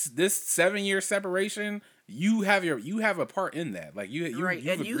 This 7-year separation, you have a part in that. Like you right,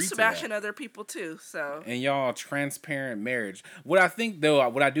 and you smashing other people too. So and y'all transparent marriage. What I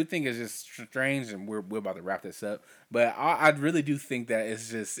do think is just strange, and we're about to wrap this up. But I really do think that it's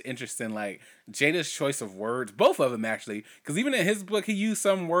just interesting, like Jada's choice of words, both of them actually, because even in his book he used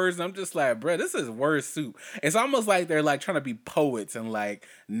some words, and I'm just like, bro, this is word soup. It's almost like they're like trying to be poets and like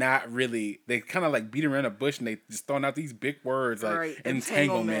not really. They kind of like beat around a bush and they just throwing out these big words like right.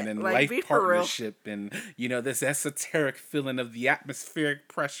 entanglement and like, life partnership and this esoteric feeling of the atmospheric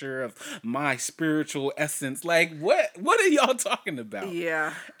pressure of my spiritual essence. Like what are y'all talking about?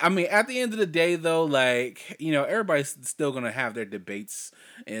 Yeah. I mean, at the end of the day though, like everybody's still gonna have their debates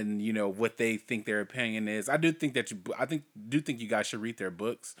and what they think their opinion is. I do think you guys should read their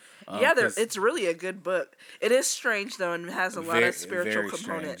books. Yeah, it's really a good book. It is strange though, and has a lot of spiritual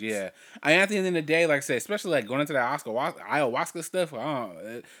components. Strange, yeah, I mean, at the end of the day, like I said, especially like going into that ayahuasca stuff,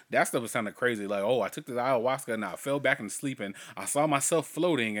 that stuff was sounding crazy. Like, oh, I took the ayahuasca and I fell back and sleep and I saw myself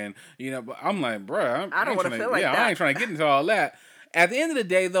floating and but I'm like, bruh, I don't want to feel like that. I ain't trying to get into all that. At the end of the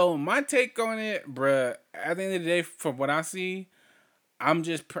day, though, my take on it, bruh, at the end of the day, from what I see, I'm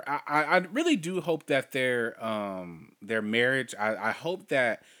just, I really do hope that their marriage, I hope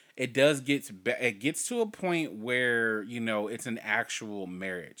that it gets to a point where, it's an actual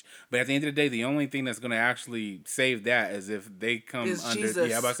marriage. But at the end of the day, the only thing that's going to actually save that is if they come under, Jesus.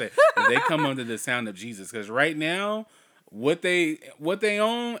 yeah, I'm about to say, if they come under the sound of Jesus. Because right now, what they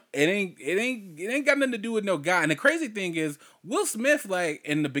own, it ain't got nothing to do with no God. And the crazy thing is, Will Smith, like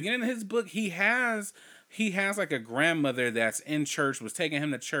in the beginning of his book, he has like a grandmother that's in church, was taking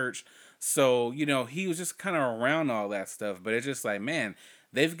him to church. So, he was just kind of around all that stuff. But it's just like, man,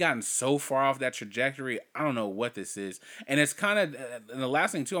 they've gotten so far off that trajectory. I don't know what this is. And it's kind of, and the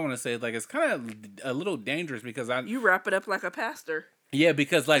last thing too I want to say is like, it's kind of a little dangerous because you wrap it up like a pastor. Yeah,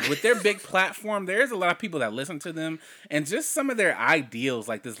 because like with their big platform, there's a lot of people that listen to them, and just some of their ideals,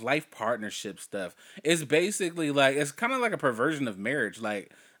 like this life partnership stuff, is basically like, it's kind of like a perversion of marriage.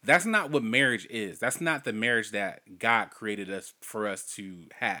 Like, that's not what marriage is. That's not the marriage that God created us for us to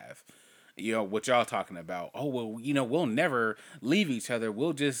have. What y'all talking about? Oh, well, we'll never leave each other.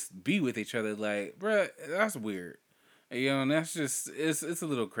 We'll just be with each other. Like, bruh, that's weird. And that's just, it's a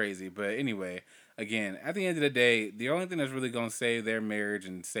little crazy. But anyway, again, at the end of the day, the only thing that's really going to save their marriage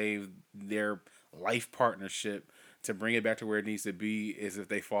and save their life partnership to bring it back to where it needs to be is if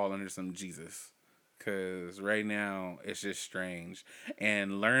they fall under some Jesus. Because right now, it's just strange.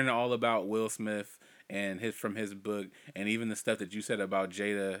 And learn all about Will Smith and from his book, and even the stuff that you said about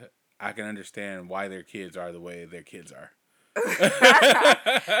Jada, I can understand why their kids are the way their kids are.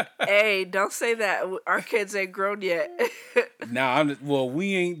 Hey, don't say that. Our kids ain't grown yet.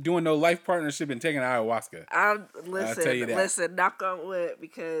 We ain't doing no life partnership and taking ayahuasca. I'll tell you that. Listen, knock on wood,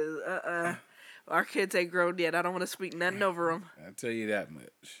 because our kids ain't grown yet. I don't want to speak nothing over them. I'll tell you that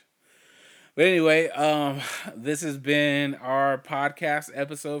much. But anyway, this has been our podcast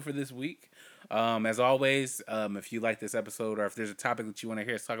episode for this week. As always, if you like this episode or if there's a topic that you want to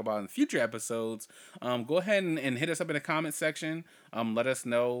hear us talk about in future episodes, go ahead and hit us up in the comment section. Let us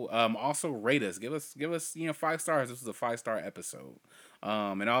know. Also rate us. Give us 5 stars. This was a 5-star episode.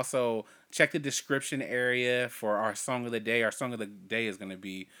 And also check the description area for our song of the day. Our song of the day is going to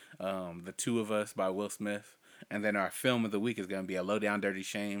be The Two of Us by Will Smith. And then our film of the week is going to be A Low Down Dirty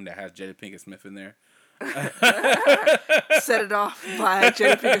Shame that has Jada Pinkett Smith in there. Set it off by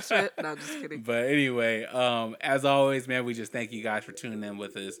Jada Pinkett Smith. No, I'm just kidding. But anyway, as always, man, we just thank you guys for tuning in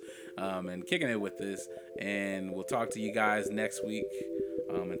with us and kicking it with us. And we'll talk to you guys next week.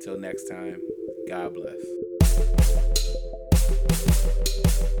 Until next time, God bless.